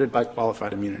afforded by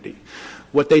qualified immunity.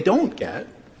 What they don't get,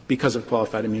 because of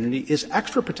qualified immunity, is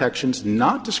extra protections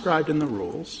not described in the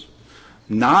rules,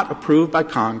 not approved by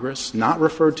Congress, not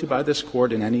referred to by this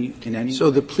Court in any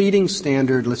So the pleading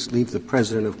standard, let's leave the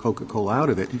president of Coca-Cola out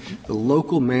of it, the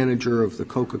local manager of the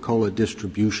Coca-Cola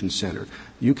distribution center,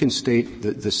 you can state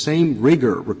the same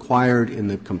rigor required in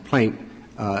the complaint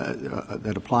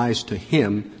that applies to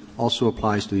him also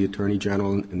applies to the Attorney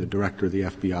General and the Director of the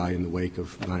FBI in the wake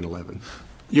of 9/11.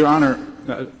 Your Honor,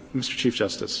 Mr. Chief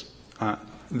Justice,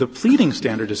 the pleading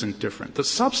standard isn't different. The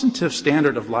substantive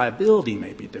standard of liability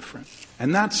may be different.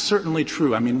 And that's certainly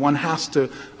true. I mean, one has to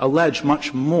allege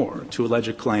much more to allege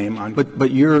a claim on.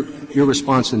 But your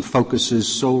response then focuses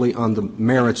solely on the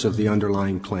merits of the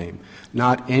underlying claim,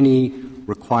 not any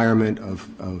requirement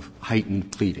of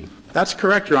heightened pleading. That's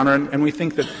correct, Your Honor, and we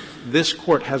think that this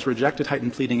Court has rejected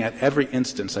heightened pleading at every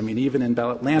instance. I mean, even in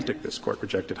Bell Atlantic, this Court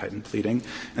rejected heightened pleading.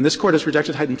 And this Court has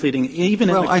rejected heightened pleading even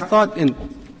in the — Well, I thought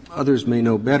others may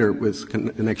know better with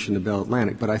connection to Bell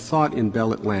Atlantic, but I thought in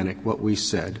Bell Atlantic what we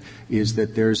said is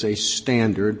that there's a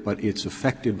standard, but it's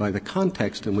affected by the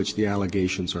context in which the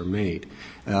allegations are made.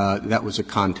 That was a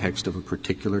context of a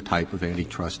particular type of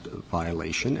antitrust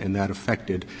violation, and that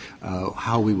affected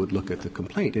how we would look at the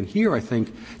complaint. And here I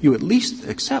think you at least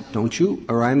accept, don't you,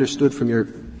 or I understood from your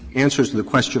answers to the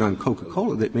question on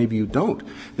Coca-Cola that maybe you don't,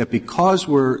 that because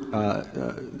we're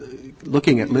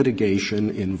looking at litigation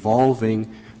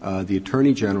involving the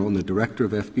Attorney General and the Director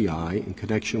of FBI in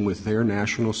connection with their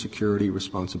national security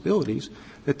responsibilities,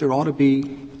 that there ought to be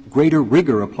greater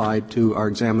rigor applied to our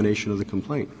examination of the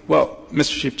complaint. Well,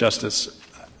 Mr. Chief Justice,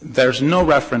 there's no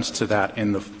reference to that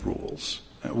in the rules.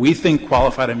 We think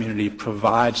qualified immunity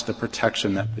provides the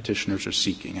protection that petitioners are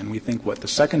seeking, and we think what the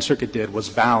Second Circuit did was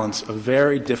balance a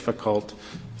very difficult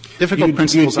principles on both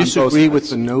sides. Do you disagree with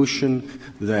the notion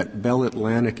that Bell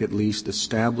Atlantic at least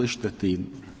established that the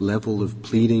level of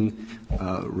pleading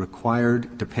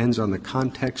required depends on the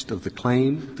context of the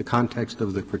claim, the context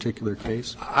of the particular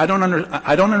case? I don't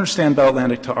understand Bell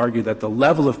Atlantic to argue that the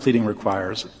level of pleading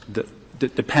requires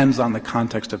depends on the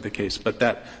context of the case, but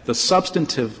that the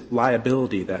substantive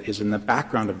liability that is in the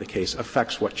background of the case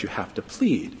affects what you have to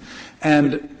plead.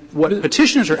 And what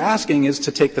petitioners are asking is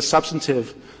to take the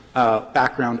substantive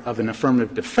background of an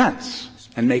affirmative defense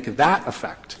and make that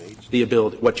affect the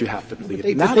ability, what you have to plead.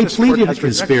 They pleaded a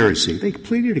conspiracy. They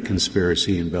pleaded a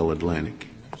conspiracy in Bell Atlantic.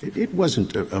 It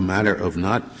wasn't a matter of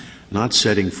not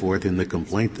setting forth in the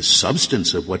complaint the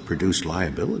substance of what produced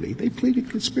liability. They pleaded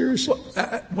conspiracy.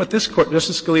 Well, what this Court,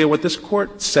 Justice Scalia, what this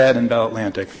Court said in Bell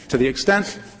Atlantic, to the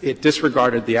extent it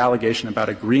disregarded the allegation about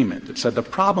agreement, it said the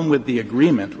problem with the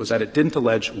agreement was that it didn't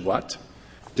allege what,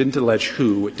 didn't allege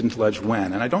who, it didn't allege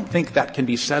when. And I don't think that can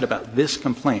be said about this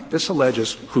complaint. This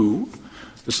alleges who.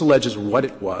 This alleges what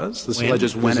it was. This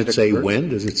alleges when it occurred. Does it say when?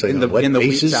 Does it say on what basis? In the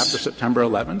weeks after September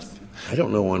 11th. I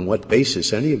don't know on what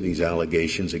basis any of these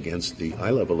allegations against the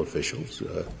high-level officials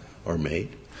are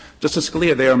made. Justice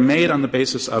Scalia, they are made on the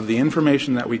basis of the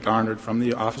information that we garnered from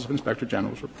the Office of Inspector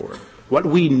General's report. What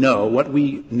we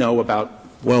know about.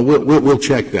 Well, we'll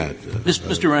check that.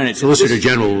 Mr. Ryan, Solicitor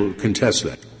General will contest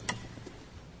that.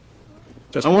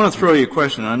 I want to throw you a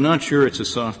question. I'm not sure it's a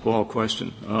softball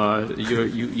question.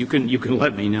 You can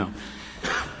let me know.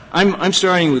 I'm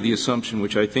starting with the assumption,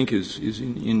 which I think is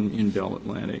in Bell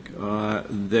Atlantic,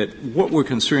 that what we're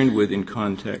concerned with in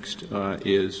context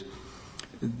is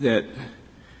that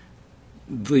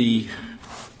the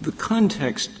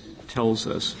context tells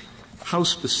us how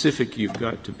specific you've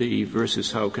got to be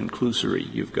versus how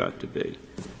conclusory you've got to be.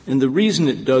 And the reason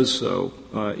it does so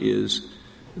is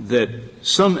that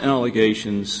some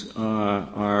allegations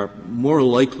are more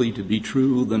likely to be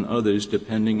true than others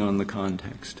depending on the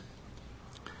context.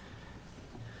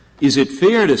 Is it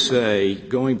fair to say,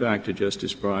 going back to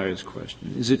Justice Breyer's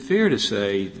question, is it fair to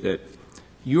say that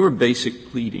your basic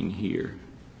pleading here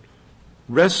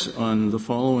rests on the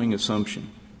following assumption,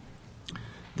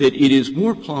 that it is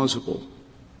more plausible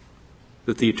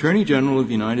that the Attorney General of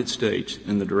the United States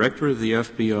and the Director of the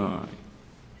FBI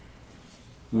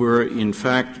were in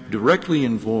fact directly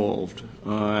involved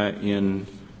in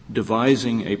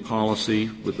devising a policy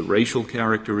with the racial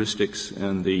characteristics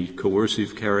and the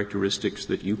coercive characteristics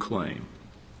that you claim,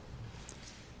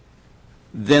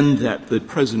 than that the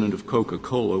president of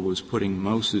Coca-Cola was putting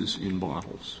mouses in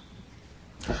bottles?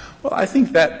 Well, I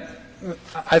think that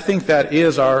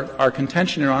is our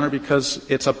contention, Your Honor, because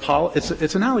it's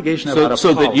an allegation about a policy.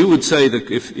 So that you would say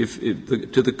that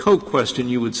if to the Coke question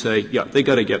you would say, yeah, they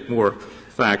got to get more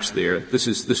facts there. This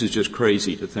is just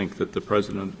crazy to think that the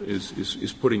president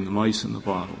is putting the mice in the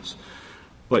bottles.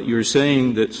 But you're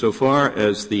saying that so far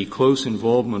as the close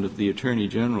involvement of the Attorney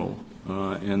General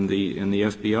and the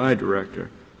FBI director,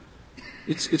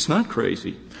 it's not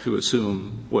crazy to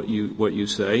assume what you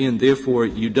say, and therefore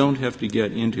you don't have to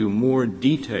get into more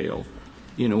detail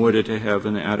in order to have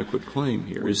an adequate claim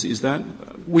here. Is that?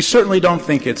 We certainly don't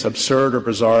think it's absurd or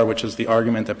bizarre, which is the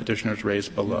argument that petitioners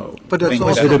raised below. But that's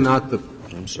also not the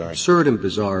absurd and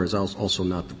bizarre is also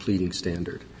not the pleading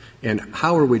standard. And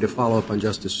how are we to follow up on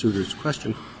Justice Souter's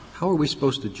question? How are we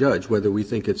supposed to judge whether we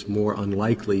think it's more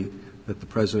unlikely that the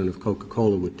president of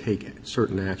Coca-Cola would take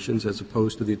certain actions as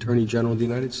opposed to the Attorney General of the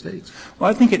United States? Well,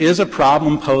 I think it is a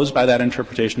problem posed by that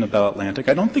interpretation of Bell Atlantic.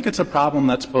 I don't think it's a problem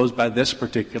that's posed by this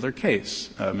particular case,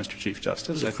 Mr. Chief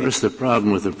Justice. Of course, the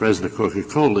problem with the president of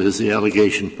Coca-Cola is the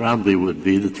allegation probably would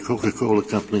be that the Coca-Cola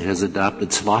company has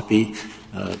adopted sloppy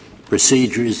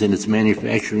procedures in its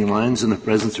manufacturing lines, and the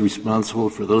president's responsible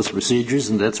for those procedures,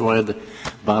 and that's why the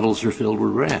bottles are filled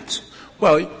with rats.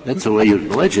 Well, that's the way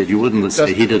you'd allege it. You wouldn't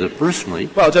say he did it personally.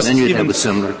 Well, then you'd have a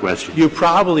similar question. You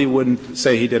probably wouldn't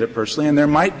say he did it personally, and there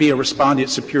might be a respondeat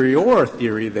superior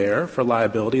theory there for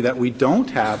liability that we don't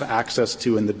have access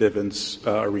to in the Bivens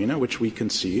arena, which we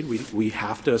concede. We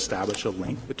have to establish a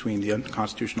link between the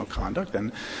unconstitutional conduct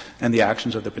and the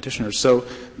actions of the petitioners. So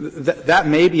that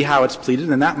may be how it's pleaded,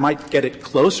 and that might get it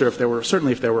closer if there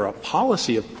were a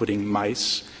policy of putting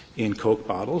mice in Coke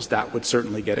bottles, that would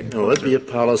certainly get it closer. No, it would be a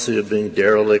policy of being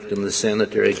derelict in the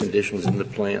sanitary conditions in the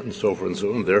plant and so forth and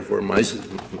so on. Therefore, mice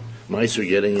are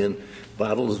getting in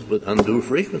bottles with undue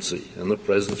frequency, and the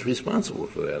president's responsible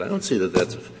for that. I don't see that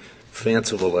that's a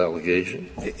fanciful allegation.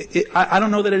 I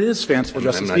don't know that it is fanciful,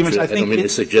 Justice Stevens. Sure, I don't mean to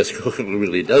suggest Coke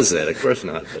really does that. Of course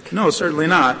not. But, no, certainly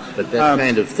not. But that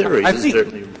kind of theory is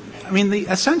certainly. I mean, the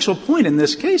essential point in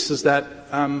this case is that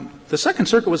the Second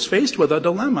Circuit was faced with a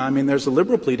dilemma. I mean, there's a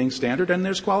liberal pleading standard and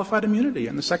there's qualified immunity,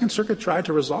 and the Second Circuit tried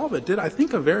to resolve it, did, I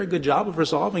think, a very good job of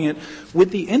resolving it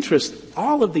with the interest,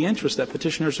 all of the interest that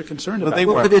petitioners are concerned about. But they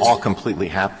weren't all completely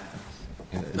happy.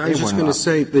 I was just going to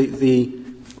say the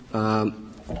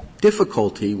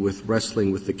difficulty with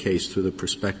wrestling with the case through the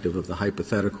perspective of the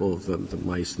hypothetical of the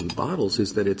mice in the bottles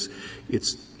is that it's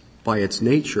by its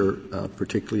nature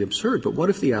particularly absurd. But what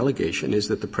if the allegation is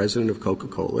that the president of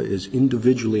Coca-Cola is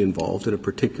individually involved in a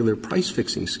particular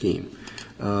price-fixing scheme?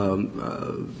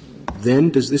 Then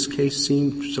does this case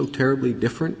seem so terribly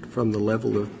different from the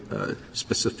level of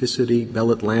specificity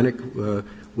Bell Atlantic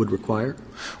would require?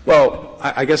 Well,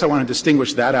 I guess I want to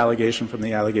distinguish that allegation from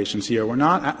the allegations here. We're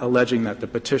not alleging that the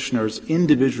petitioners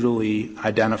individually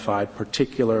identified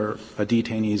particular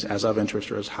detainees as of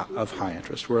interest or as of high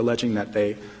interest. We're alleging that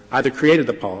they either created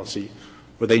the policy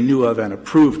or they knew of and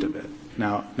approved of it.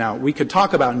 Now, we could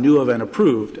talk about knew of and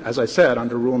approved. As I said,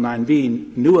 under Rule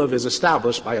 9b, knew of is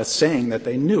established by us saying that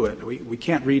they knew it. We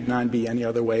can't read 9b any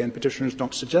other way, and petitioners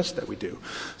don't suggest that we do.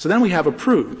 So then we have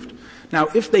approved. Now,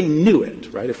 if they knew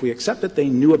it, right, if we accept that they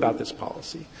knew about this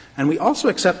policy, and we also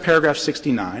accept paragraph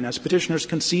 69, as petitioners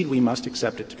concede we must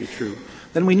accept it to be true,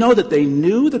 then we know that they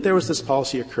knew that there was this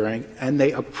policy occurring, and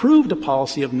they approved a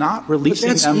policy of not releasing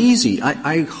them. But that's easy.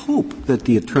 I hope that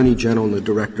the Attorney General and the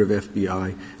Director of the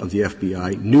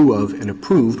FBI knew of and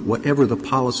approved whatever the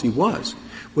policy was.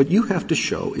 What you have to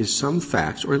show is some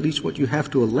facts, or at least what you have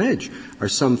to allege are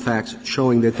some facts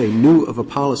showing that they knew of a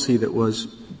policy that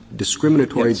was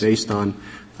discriminatory based on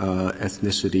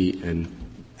ethnicity and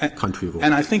country of origin.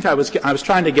 And I think I was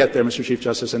trying to get there, Mr. Chief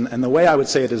Justice, and the way I would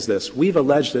say it is this. We've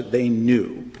alleged that they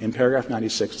knew in paragraph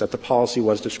 96 that the policy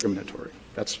was discriminatory.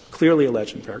 That's clearly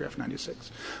alleged in paragraph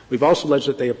 96. We've also alleged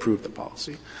that they approved the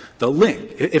policy. The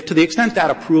link, if to the extent that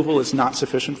approval is not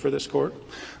sufficient for this Court,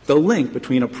 the link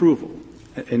between approval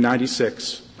in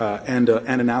 96 and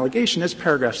an allegation is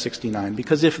paragraph 69,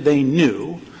 because if they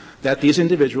knew that these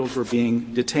individuals were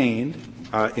being detained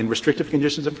in restrictive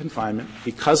conditions of confinement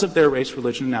because of their race,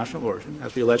 religion, and national origin,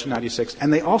 as we alleged in 96,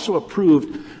 and they also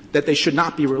approved that they should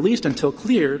not be released until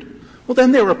cleared, well,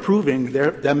 then they were approving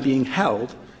them being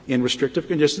held in restrictive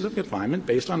conditions of confinement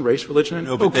based on race, religion, and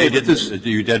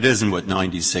that isn't what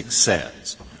 96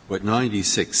 says. What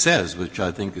 96 says, which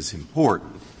I think is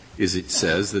important, is it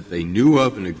says that they knew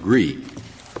of and agreed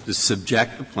to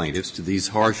subject the plaintiffs to these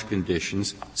harsh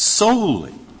conditions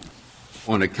solely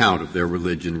on account of their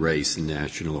religion, race, and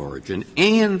national origin,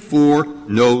 and for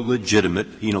no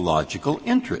legitimate penological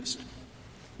interest.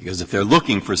 Because if they're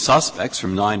looking for suspects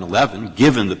from 9/11,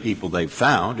 given the people they've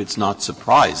found, it's not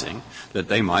surprising that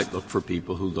they might look for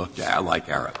people who looked like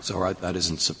Arabs. All right, that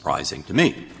isn't surprising to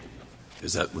me,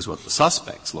 because that was what the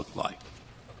suspects looked like.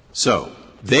 So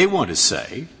they want to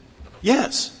say,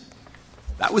 yes,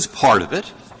 that was part of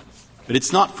it, but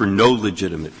it's not for no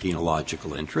legitimate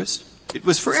penological interest. It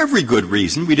was for every good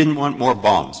reason. We didn't want more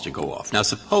bombs to go off. Now,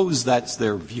 suppose that's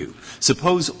their view.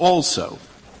 Suppose also,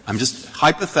 I'm just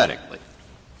hypothetically,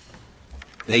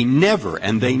 they never,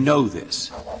 and they know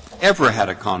this, ever had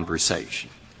a conversation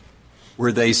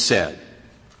where they said,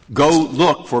 go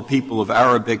look for people of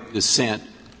Arabic descent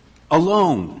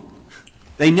alone.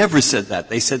 They never said that.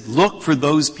 They said, look for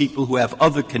those people who have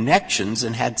other connections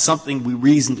and had something we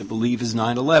reason to believe is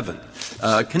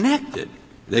 9/11 connected.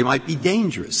 They might be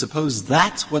dangerous. Suppose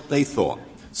that's what they thought.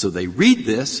 So they read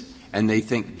this and they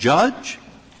think, Judge,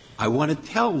 I want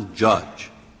to tell Judge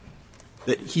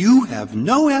that you have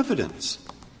no evidence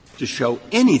to show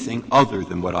anything other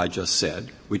than what I just said,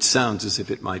 which sounds as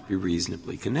if it might be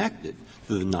reasonably connected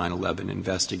to the 9/11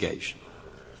 investigation.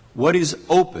 What is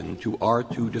open to our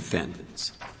two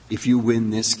defendants if you win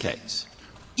this case?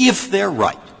 If they're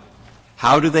right,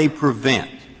 how do they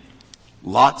prevent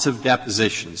lots of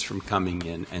depositions from coming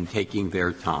in and taking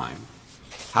their time?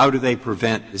 How do they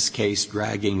prevent this case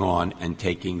dragging on and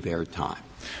taking their time?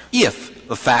 If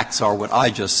the facts are what I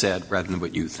just said rather than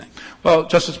what you think. Well,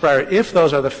 Justice Breyer, if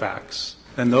those are the facts,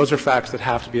 then those are facts that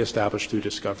have to be established through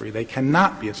discovery. They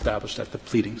cannot be established at the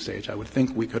pleading stage. I would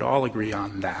think we could all agree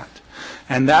on that.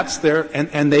 And that's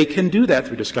and they can do that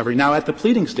through discovery. Now, at the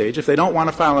pleading stage, if they don't want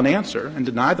to file an answer and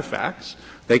deny the facts,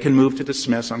 they can move to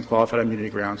dismiss on qualified immunity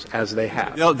grounds as they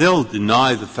have. They'll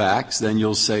deny the facts, then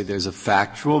you'll say there's a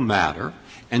factual matter,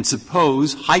 and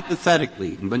suppose,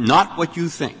 hypothetically, but not what you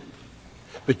think,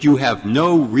 but you have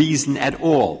no reason at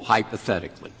all,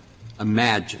 hypothetically,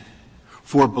 imagine,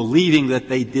 for believing that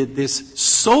they did this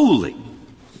solely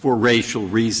for racial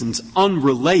reasons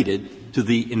unrelated to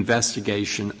the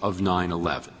investigation of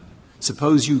 9/11.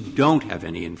 Suppose you don't have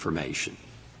any information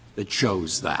that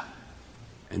shows that.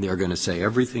 And they're going to say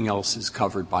everything else is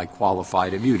covered by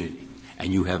qualified immunity,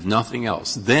 and you have nothing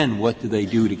else. Then what do they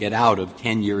do to get out of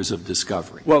 10 years of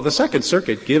discovery? Well, the Second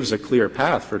Circuit gives a clear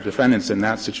path for defendants in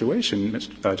that situation,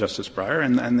 Justice Breyer,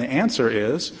 and the answer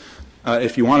is,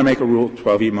 if you want to make a Rule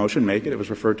 12e motion, make it. It was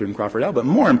referred to in Crawford L. But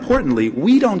more importantly,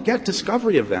 we don't get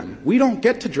discovery of them. We don't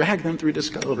get to drag them through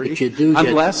discovery. But you do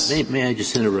unless may I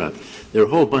just interrupt? There are a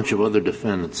whole bunch of other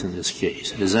defendants in this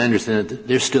case. As I understand it,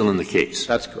 they're still in the case.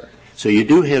 That's correct. So you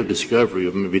do have discovery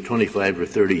of maybe 25 or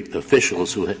 30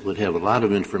 officials who would have a lot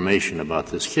of information about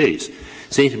this case. It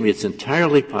seems to me it's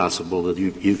entirely possible that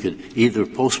you could either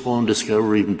postpone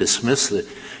discovery, even dismiss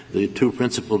the two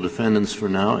principal defendants for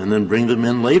now, and then bring them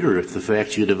in later if the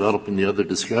facts you develop in the other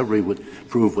discovery would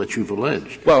prove what you've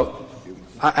alleged. Well,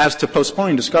 as to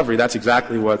postponing discovery, that's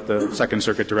exactly what the Second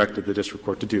Circuit directed the district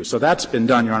court to do. So that's been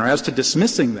done, Your Honor. As to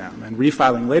dismissing them and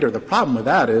refiling later, the problem with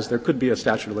that is there could be a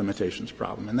statute of limitations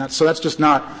problem. And that's just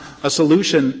not a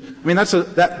solution. I mean,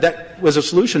 that was a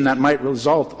solution that might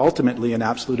result ultimately in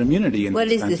absolute immunity. What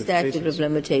is the statute of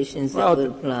limitations that would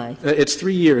apply? It's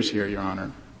 3 years here, Your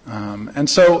Honor. And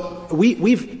so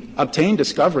we've obtained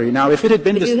discovery. Now, if it had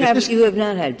been you have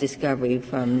not had discovery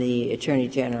from the Attorney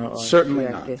General or certainly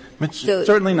Director. Not.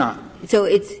 Certainly not. So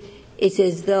it's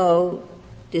as though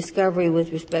discovery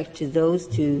with respect to those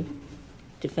two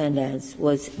defendants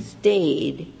was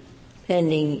stayed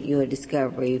pending your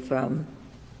discovery from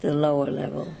the lower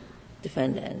level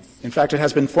defendants. In fact, it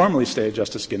has been formally stayed,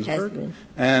 Justice Ginsburg.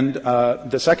 And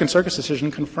the Second Circuit's decision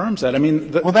confirms that. I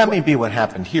mean, well, that may be what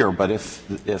happened here, but if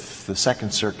the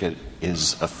Second Circuit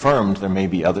is affirmed, there may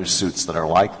be other suits that are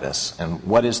like this. And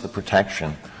what is the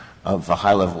protection of a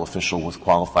high-level official with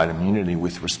qualified immunity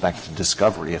with respect to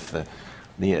discovery if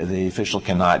the official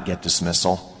cannot get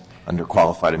dismissal under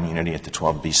qualified immunity at the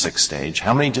 12b6 stage?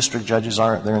 How many district judges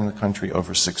are there in the country?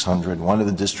 Over 600. One of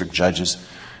the district judges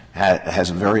has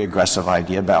a very aggressive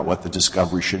idea about what the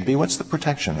discovery should be, what's the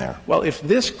protection there? Well, if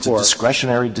this It's a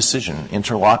discretionary decision,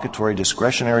 interlocutory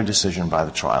discretionary decision by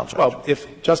the trial judge. Well,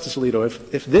 if, Justice Alito,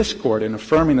 if this Court, in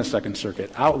affirming the Second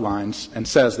Circuit, outlines and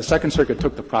says the Second Circuit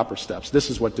took the proper steps, this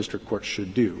is what district courts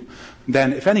should do,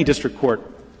 then if any district court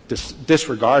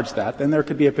disregards that, then there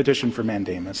could be a petition for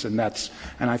mandamus, and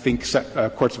I think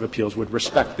courts of appeals would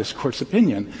respect this Court's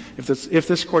opinion. If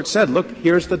this Court said, look,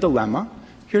 here's the dilemma,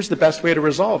 here's the best way to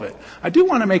resolve it. I do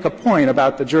want to make a point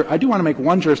about I do want to make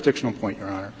one jurisdictional point,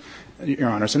 Your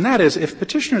Honors, and that is if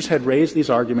petitioners had raised these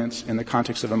arguments in the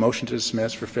context of a motion to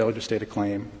dismiss for failure to state a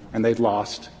claim and they'd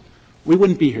lost, we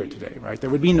wouldn't be here today, right? There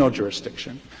would be no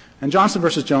jurisdiction. And Johnson v.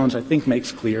 Jones, I think,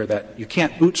 makes clear that you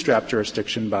can't bootstrap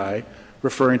jurisdiction by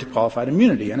referring to qualified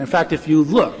immunity. And in fact, if you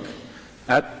look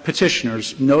at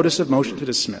petitioners' notice of motion to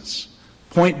dismiss,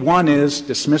 point 1 is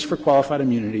dismiss for qualified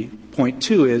immunity. Point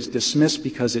 2 is dismiss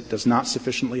because it does not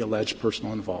sufficiently allege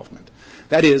personal involvement.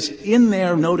 That is, in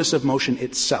their notice of motion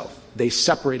itself, they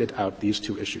separated out these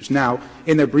two issues. Now,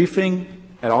 in their briefing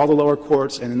at all the lower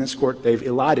courts and in this Court, they've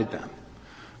elided them.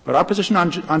 But our position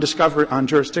on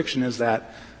jurisdiction is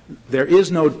that there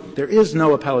is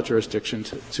no appellate jurisdiction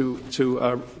to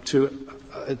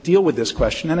deal with this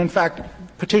question. And in fact,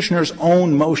 petitioner's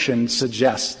own motion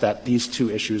suggests that these two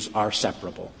issues are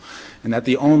separable, and that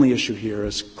the only issue here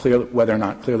is whether or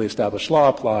not clearly established law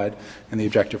applied and the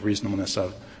objective reasonableness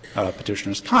of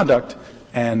petitioner's conduct.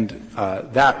 And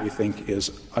that, we think,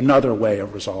 is another way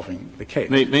of resolving the case.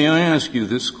 May I ask you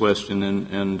this question,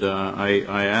 and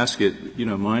I ask it,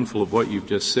 mindful of what you've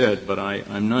just said, but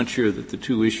I'm not sure that the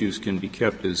two issues can be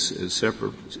kept as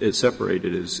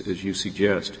separated as you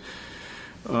suggest.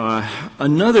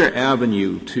 Another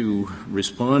avenue to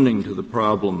responding to the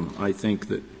problem, I think,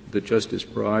 that Justice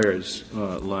Breyer's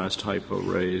last hypo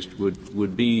raised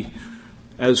would be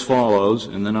as follows,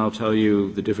 and then I'll tell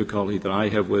you the difficulty that I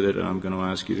have with it, and I'm going to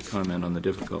ask you to comment on the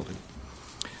difficulty.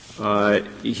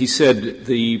 He said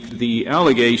the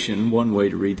allegation, one way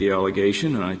to read the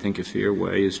allegation, and I think a fair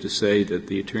way, is to say that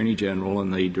the Attorney General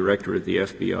and the Director of the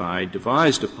FBI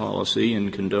devised a policy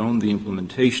and condoned the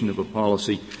implementation of a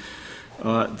policy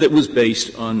that was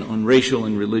based on racial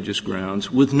and religious grounds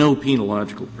with no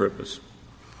penological purpose.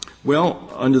 Well,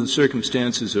 under the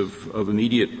circumstances of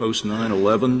immediate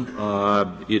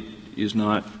post-9/11, it is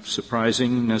not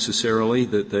surprising necessarily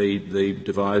that they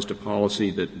devised a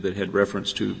policy that had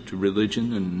reference to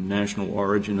religion and national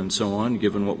origin and so on,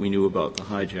 given what we knew about the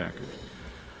hijacker.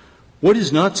 What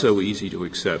is not so easy to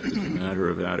accept as a matter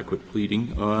of adequate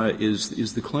pleading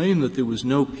is the claim that there was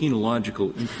no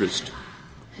penological interest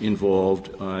involved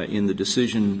in the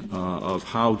decision of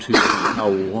how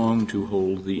long to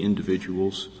hold the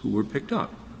individuals who were picked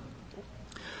up.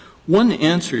 One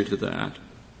answer to that,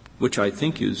 which I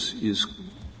think is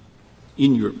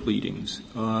in your pleadings,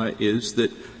 is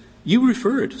that you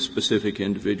refer to specific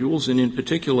individuals, and in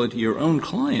particular to your own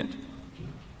client,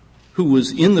 who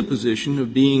was in the position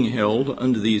of being held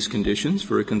under these conditions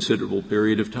for a considerable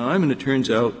period of time, and it turns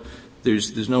out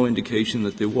there's no indication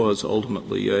that there was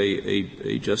ultimately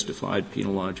a justified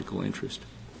penological interest.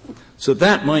 So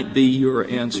that might be your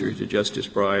answer to Justice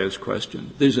Breyer's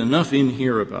question. There's enough in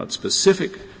here about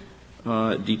specific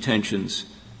detentions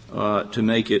to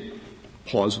make it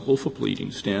plausible for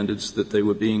pleading standards that they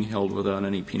were being held without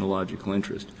any penological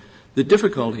interest. The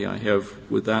difficulty I have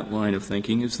with that line of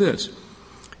thinking is this.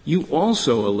 You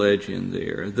also allege in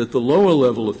there that the lower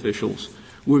level officials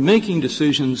were making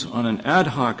decisions on an ad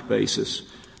hoc basis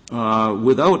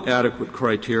without adequate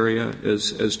criteria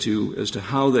as to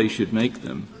how they should make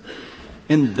them.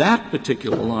 And that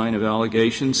particular line of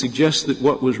allegation suggests that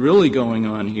what was really going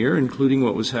on here, including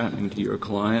what was happening to your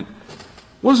client,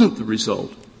 wasn't the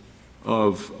result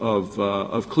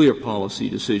of clear policy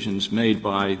decisions made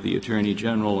by the Attorney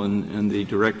General and the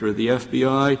Director of the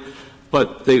FBI,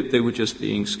 but they were just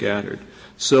being scattered.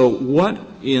 So what,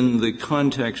 in the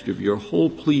context of your whole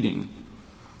pleading,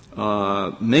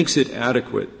 makes it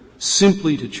adequate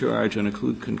simply to charge on a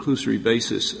conclusory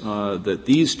basis that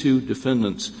these two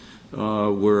defendants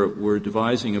were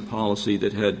devising a policy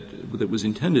that was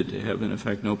intended to have, in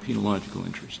effect, no penological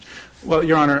interest? Well,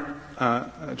 Your Honor,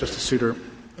 Justice Souter,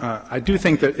 I do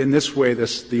think that in this way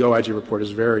the OIG report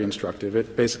is very instructive.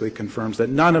 It basically confirms that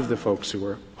none of the folks who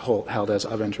were held as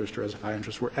of interest or as of high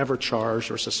interest were ever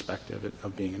charged or suspected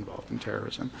of being involved in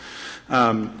terrorism.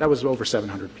 That was over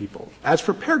 700 people. As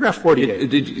for paragraph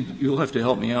 48... You'll have to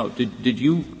help me out. Did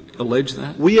you allege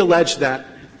that? We allege that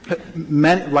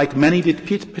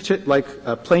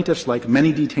plaintiffs, like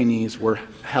many detainees, were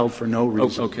held for no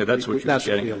reason. Okay, that's what you're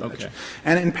getting. Okay.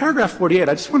 And in paragraph 48,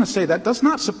 I just want to say that does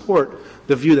not support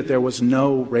the view that there was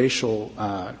no racial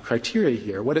criteria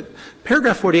here.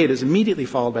 Paragraph 48 is immediately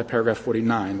followed by paragraph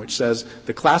 49, which says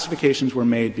the classifications were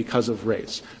made because of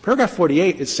race. Paragraph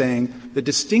 48 is saying the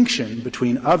distinction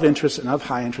between of interest and of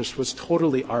high interest was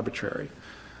totally arbitrary.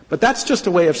 But that's just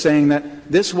a way of saying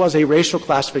that this was a racial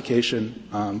classification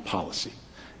policy.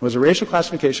 It was a racial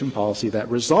classification policy that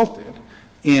resulted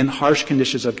in harsh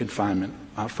conditions of confinement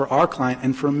for our client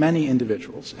and for many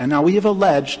individuals. And now we have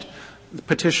alleged the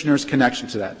petitioner's connection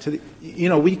to that.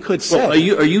 We could say. Well,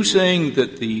 are you saying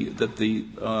that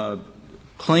the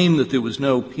claim that there was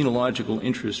no penological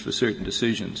interest for certain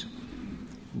decisions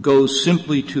goes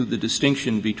simply to the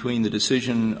distinction between the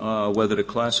decision whether to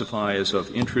classify as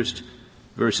of interest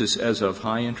versus as of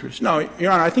high interest? No,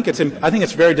 Your Honor, I think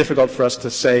it's very difficult for us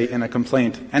to say in a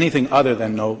complaint anything other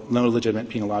than no legitimate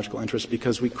penological interest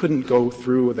because we couldn't go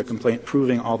through the complaint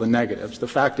proving all the negatives. The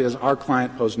fact is our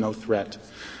client posed no threat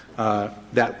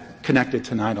that connected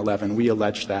to 9/11. We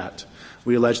allege that.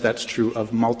 We allege that's true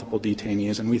of multiple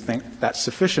detainees, and we think that's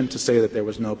sufficient to say that there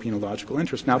was no penological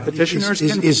interest. Now, petitioners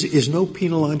is no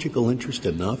penological interest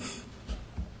enough?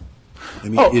 I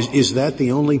mean, is that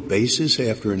the only basis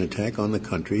after an attack on the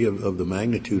country of the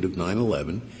magnitude of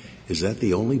 9/11? Is that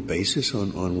the only basis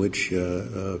on which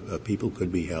people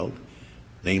could be held?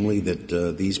 Namely,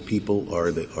 that these people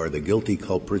are the guilty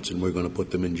culprits and we're going to put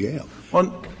them in jail.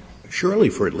 Well, surely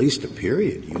for at least a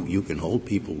period you can hold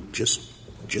people just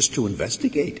to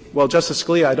investigate. Well, Justice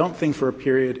Scalia, I don't think for a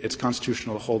period it's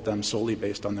constitutional to hold them solely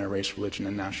based on their race, religion,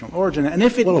 and national origin. And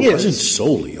if it wasn't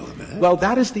solely on that. Well,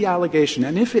 that is the allegation.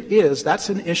 And if it is, that's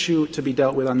an issue to be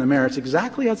dealt with on the merits,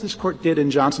 exactly as this Court did in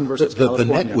Johnson versus California.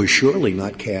 The net was surely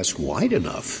not cast wide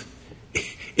enough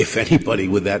if anybody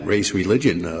with that race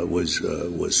religion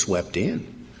was swept in.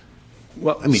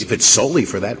 Well, I mean, if it's solely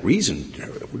for that reason, there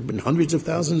would have been hundreds of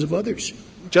thousands of others.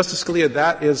 Justice Scalia,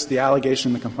 that is the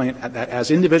allegation in the complaint that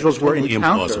as individuals were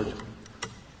encountered.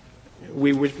 Implausible.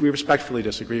 We respectfully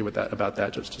disagree with that, about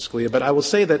that, Justice Scalia. But I will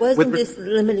say that wasn't this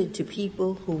limited to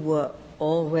people who were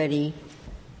already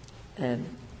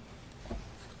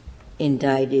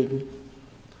indicted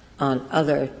on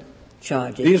other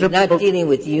charges? These are not dealing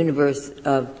with the universe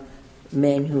of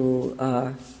men who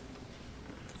are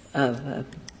of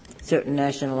certain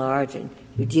national origin.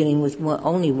 You're dealing with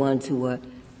only ones who were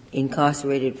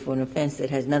incarcerated for an offense that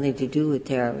has nothing to do with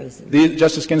terrorism.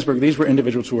 Justice Ginsburg, these were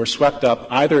individuals who were swept up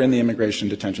either in the immigration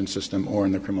detention system or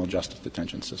in the criminal justice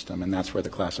detention system, and that's where the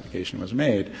classification was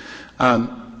made.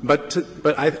 But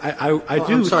I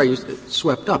do. I'm sorry, you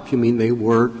swept up. You mean they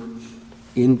were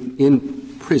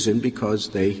in prison because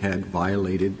they had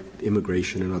violated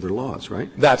immigration and other laws, right?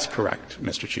 That's correct,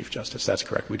 Mr. Chief Justice. That's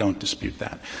correct. We don't dispute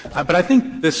that. But I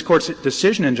think this Court's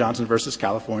decision in Johnson versus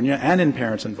California and in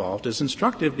Parents Involved is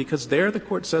instructive because there the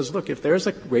Court says, look, if there's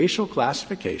a racial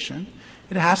classification,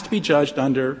 it has to be judged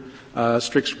under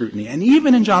strict scrutiny. And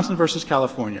even in Johnson versus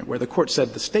California, where the Court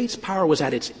said the state's power was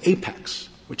at its apex,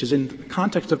 which is in the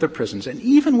context of the prisons, and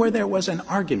even where there was an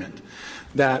argument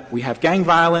that we have gang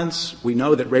violence, we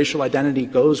know that racial identity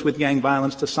goes with gang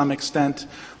violence to some extent,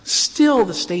 still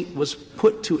the state was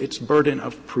put to its burden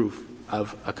of proof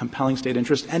of a compelling state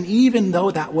interest. And even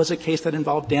though that was a case that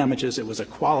involved damages, it was a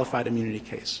qualified immunity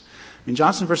case. I mean,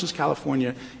 Johnson versus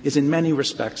California is in many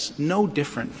respects no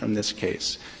different from this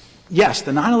case. Yes,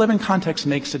 the 9/11 context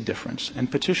makes a difference,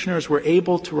 and petitioners were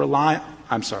able to rely —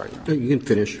 I'm sorry. You can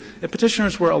finish.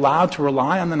 Petitioners were allowed to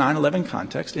rely on the 9/11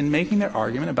 context in making their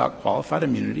argument about qualified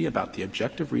immunity, about the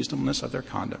objective reasonableness of their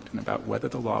conduct, and about whether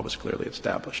the law was clearly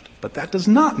established. But that does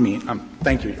not mean —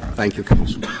 thank you, Your Honor. Thank you,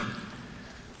 counsel.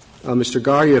 Mr.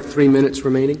 Garre, you have 3 minutes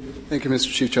remaining. Thank you,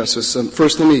 Mr. Chief Justice.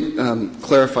 First, let me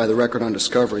clarify the record on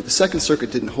discovery. The Second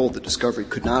Circuit didn't hold that discovery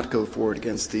could not go forward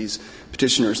against these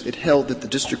petitioners. It held that the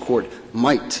district court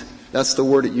might. That's the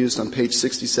word it used on page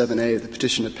 67A of the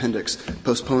petition appendix,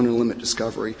 postpone and limit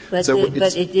discovery. But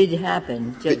it did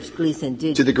happen. Judge Gleeson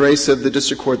did. To the grace of the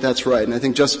district court, that's right. And I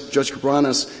think Judge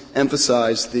Cabranes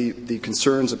emphasized the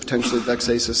concerns of potentially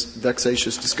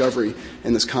vexatious discovery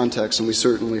in this context, and we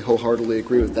certainly wholeheartedly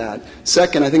agree with that.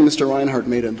 Second, I think Mr. Reinhart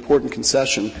made an important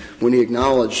concession when he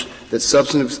acknowledged that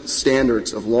substantive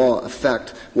standards of law affect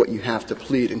what you have to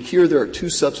plead. And here there are 2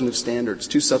 substantive standards,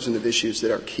 2 substantive issues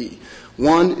that are key.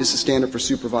 One is the standard for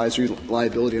supervisory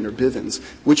liability under Bivens,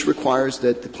 which requires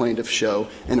that the plaintiff show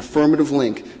an affirmative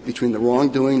link between the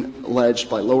wrongdoing alleged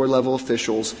by lower-level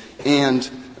officials and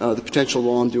the potential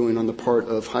wrongdoing on the part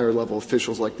of higher-level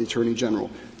officials like the Attorney General.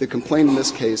 The complaint in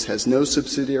this case has no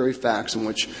subsidiary facts in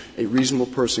which a reasonable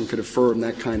person could affirm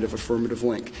that kind of affirmative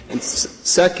link. And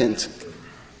second,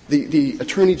 the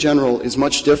Attorney General is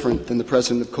much different than the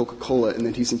President of Coca-Cola in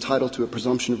that he's entitled to a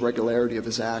presumption of regularity of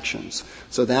his actions.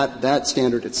 So that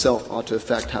standard itself ought to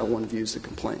affect how one views the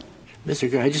complaint. Mr.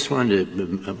 Gray, I just wanted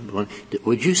to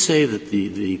would you say that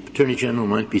the Attorney General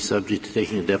might be subject to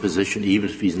taking a deposition even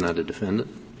if he's not a defendant?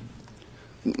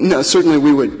 No, certainly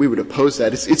we would oppose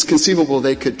that. It's conceivable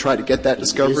they could try to get that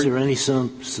discovery. Is there any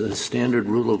standard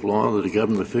rule of law that the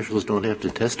government officials don't have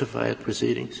to testify at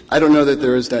proceedings? I don't know that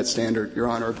there is that standard, Your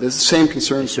Honor. There's the same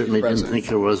concerns. I certainly didn't think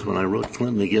there was when I wrote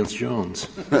Clinton against Jones.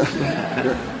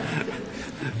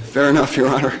 Fair enough, Your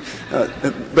Honor.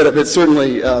 But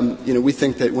certainly, we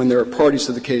think that when there are parties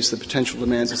to the case, the potential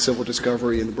demands of civil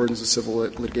discovery and the burdens of civil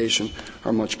litigation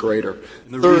are much greater.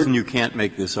 And the reason you can't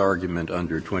make this argument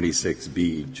under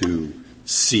 26B to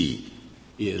C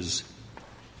is?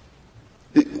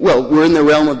 Well, we're in the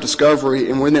realm of discovery,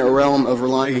 and we're in the realm of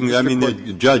relying on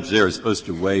the judge there is supposed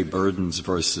to weigh burdens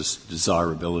versus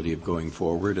desirability of going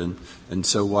forward, and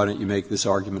so why don't you make this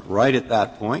argument right at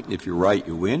that point? If you're right,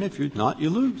 you win. If you're not, you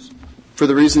lose. For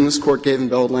the reason this Court gave in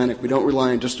Bell Atlantic, we don't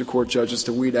rely on district court judges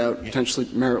to weed out potentially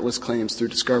meritless claims through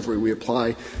discovery. We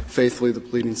apply faithfully the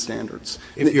pleading standards.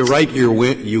 If you're right, you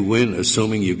win,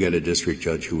 assuming you get a district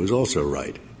judge who is also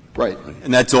right. Right.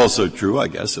 And that's also true, I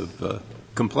guess, of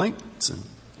complaints and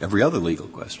every other legal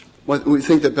question. Well, we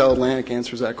think that Bell Atlantic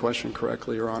answers that question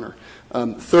correctly, Your Honor.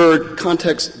 Third,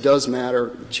 context does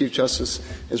matter. Chief Justice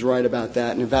is right about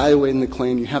that. In evaluating the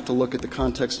claim, you have to look at the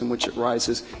context in which it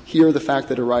rises. Here, the fact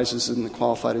that it arises in the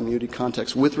qualified immunity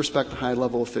context with respect to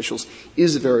high-level officials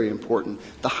is very important.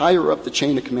 The higher up the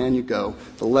chain of command you go,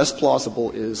 the less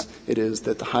plausible it is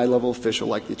that the high-level official,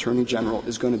 like the Attorney General,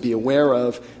 is going to be aware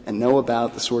of and know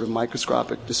about the sort of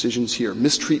microscopic decisions here.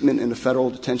 Mistreatment in a federal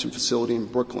detention facility in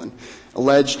Brooklyn,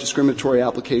 alleged discriminatory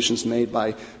applications made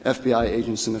by FBI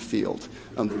agents in the field.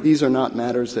 These are not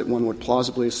matters that one would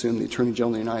plausibly assume the Attorney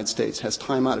General of the United States has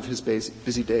time out of his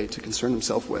busy day to concern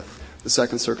himself with. The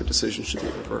Second Circuit decision should be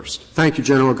reversed. Thank you,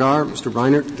 General Garr. Mr.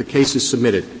 Reinert, the case is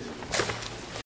submitted.